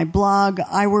on my blog,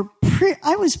 I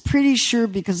was pretty sure,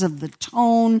 because of the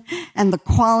tone and the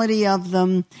quality of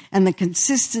them and the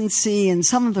consistency, and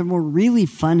some of them were really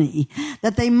funny,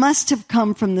 that they must have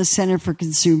come from the Center for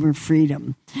Consumer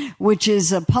Freedom, which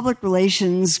is a public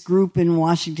relations group in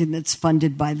Washington that's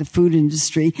funded by the food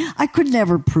industry. I could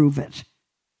never prove it,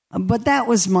 but that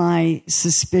was my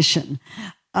suspicion.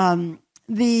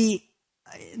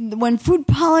 When Food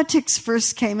Politics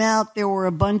first came out, there were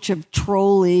a bunch of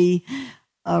trolly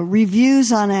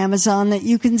reviews on Amazon that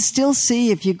you can still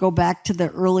see if you go back to the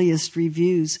earliest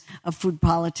reviews of Food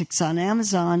Politics on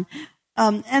Amazon.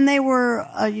 And they were,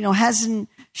 hasn't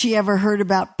she ever heard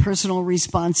about personal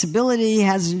responsibility?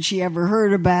 Hasn't she ever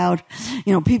heard about,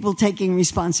 people taking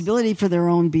responsibility for their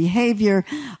own behavior?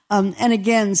 And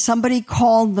again, somebody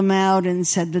called them out and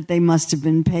said that they must have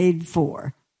been paid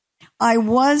for. I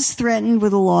was threatened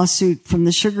with a lawsuit from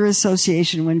the Sugar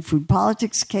Association when Food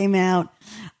Politics came out,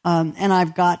 and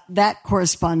I've got that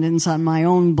correspondence on my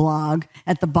own blog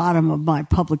at the bottom of my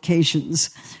publications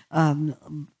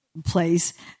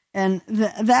place. And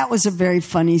that was a very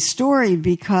funny story,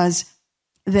 because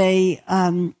they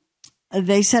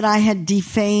said I had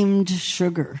defamed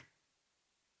sugar.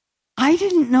 I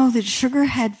didn't know that sugar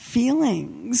had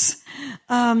feelings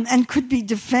and could be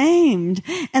defamed.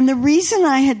 And the reason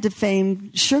I had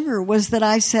defamed sugar was that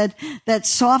I said that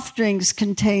soft drinks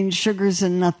contain sugars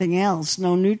and nothing else,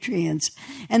 no nutrients.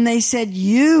 And they said,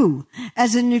 you,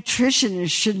 as a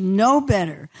nutritionist, should know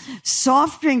better.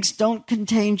 Soft drinks don't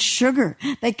contain sugar.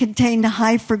 They contain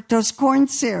high fructose corn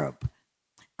syrup.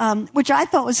 Which I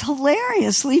thought was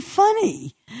hilariously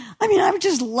funny. I mean, I was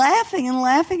just laughing and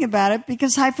laughing about it,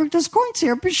 because high fructose corn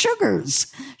syrup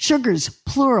is sugars,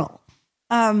 plural.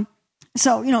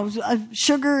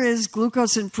 Sugar is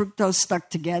glucose and fructose stuck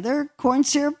together. Corn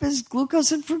syrup is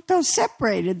glucose and fructose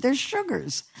separated. They're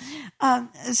sugars.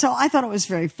 So I thought it was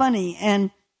very funny.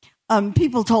 And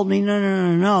people told me,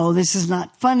 no, this is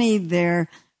not funny. They're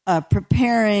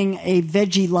preparing a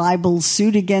veggie libel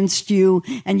suit against you,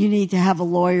 and you need to have a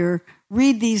lawyer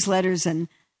read these letters, and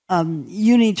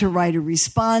you need to write a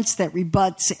response that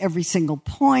rebuts every single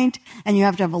point, and you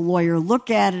have to have a lawyer look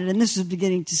at it. And this was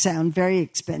beginning to sound very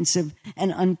expensive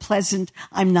and unpleasant.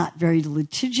 I'm not very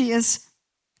litigious,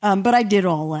 but I did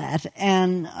all that,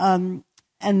 and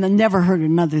then never heard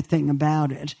another thing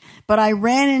about it. But I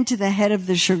ran into the head of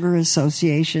the Sugar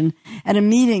Association at a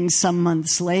meeting some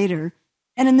months later.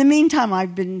 And in the meantime,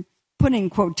 I've been putting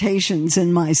quotations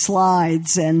in my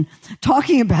slides and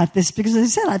talking about this because,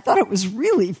 as I said, I thought it was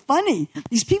really funny.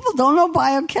 These people don't know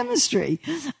biochemistry.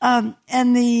 And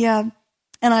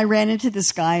I ran into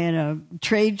this guy at a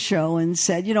trade show and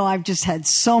said, I've just had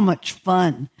so much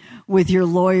fun with your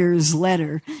lawyer's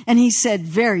letter. And he said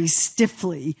very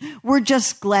stiffly, we're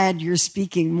just glad you're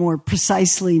speaking more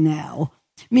precisely now,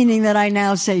 meaning that I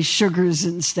now say sugars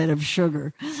instead of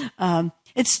sugar.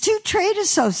 It's two trade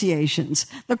associations.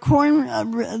 The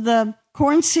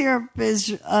corn syrup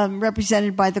is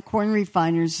represented by the Corn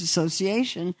Refiners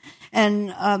Association,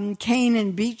 and cane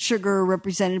and beet sugar are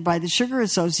represented by the Sugar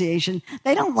Association.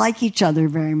 They don't like each other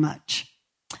very much.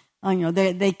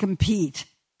 They compete.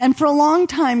 And for a long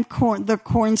time, the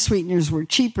corn sweeteners were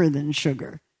cheaper than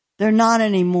sugar. They're not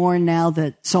anymore now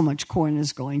that so much corn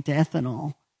is going to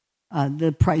ethanol.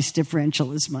 The price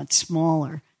differential is much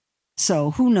smaller.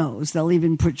 So who knows? They'll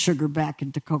even put sugar back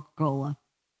into Coca-Cola.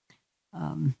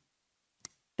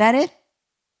 That it?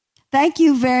 Thank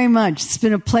you very much. It's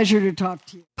been a pleasure to talk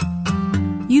to you.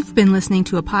 You've been listening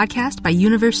to a podcast by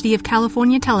University of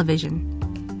California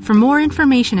Television. For more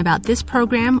information about this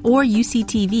program or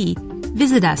UCTV,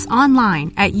 visit us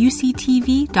online at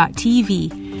uctv.tv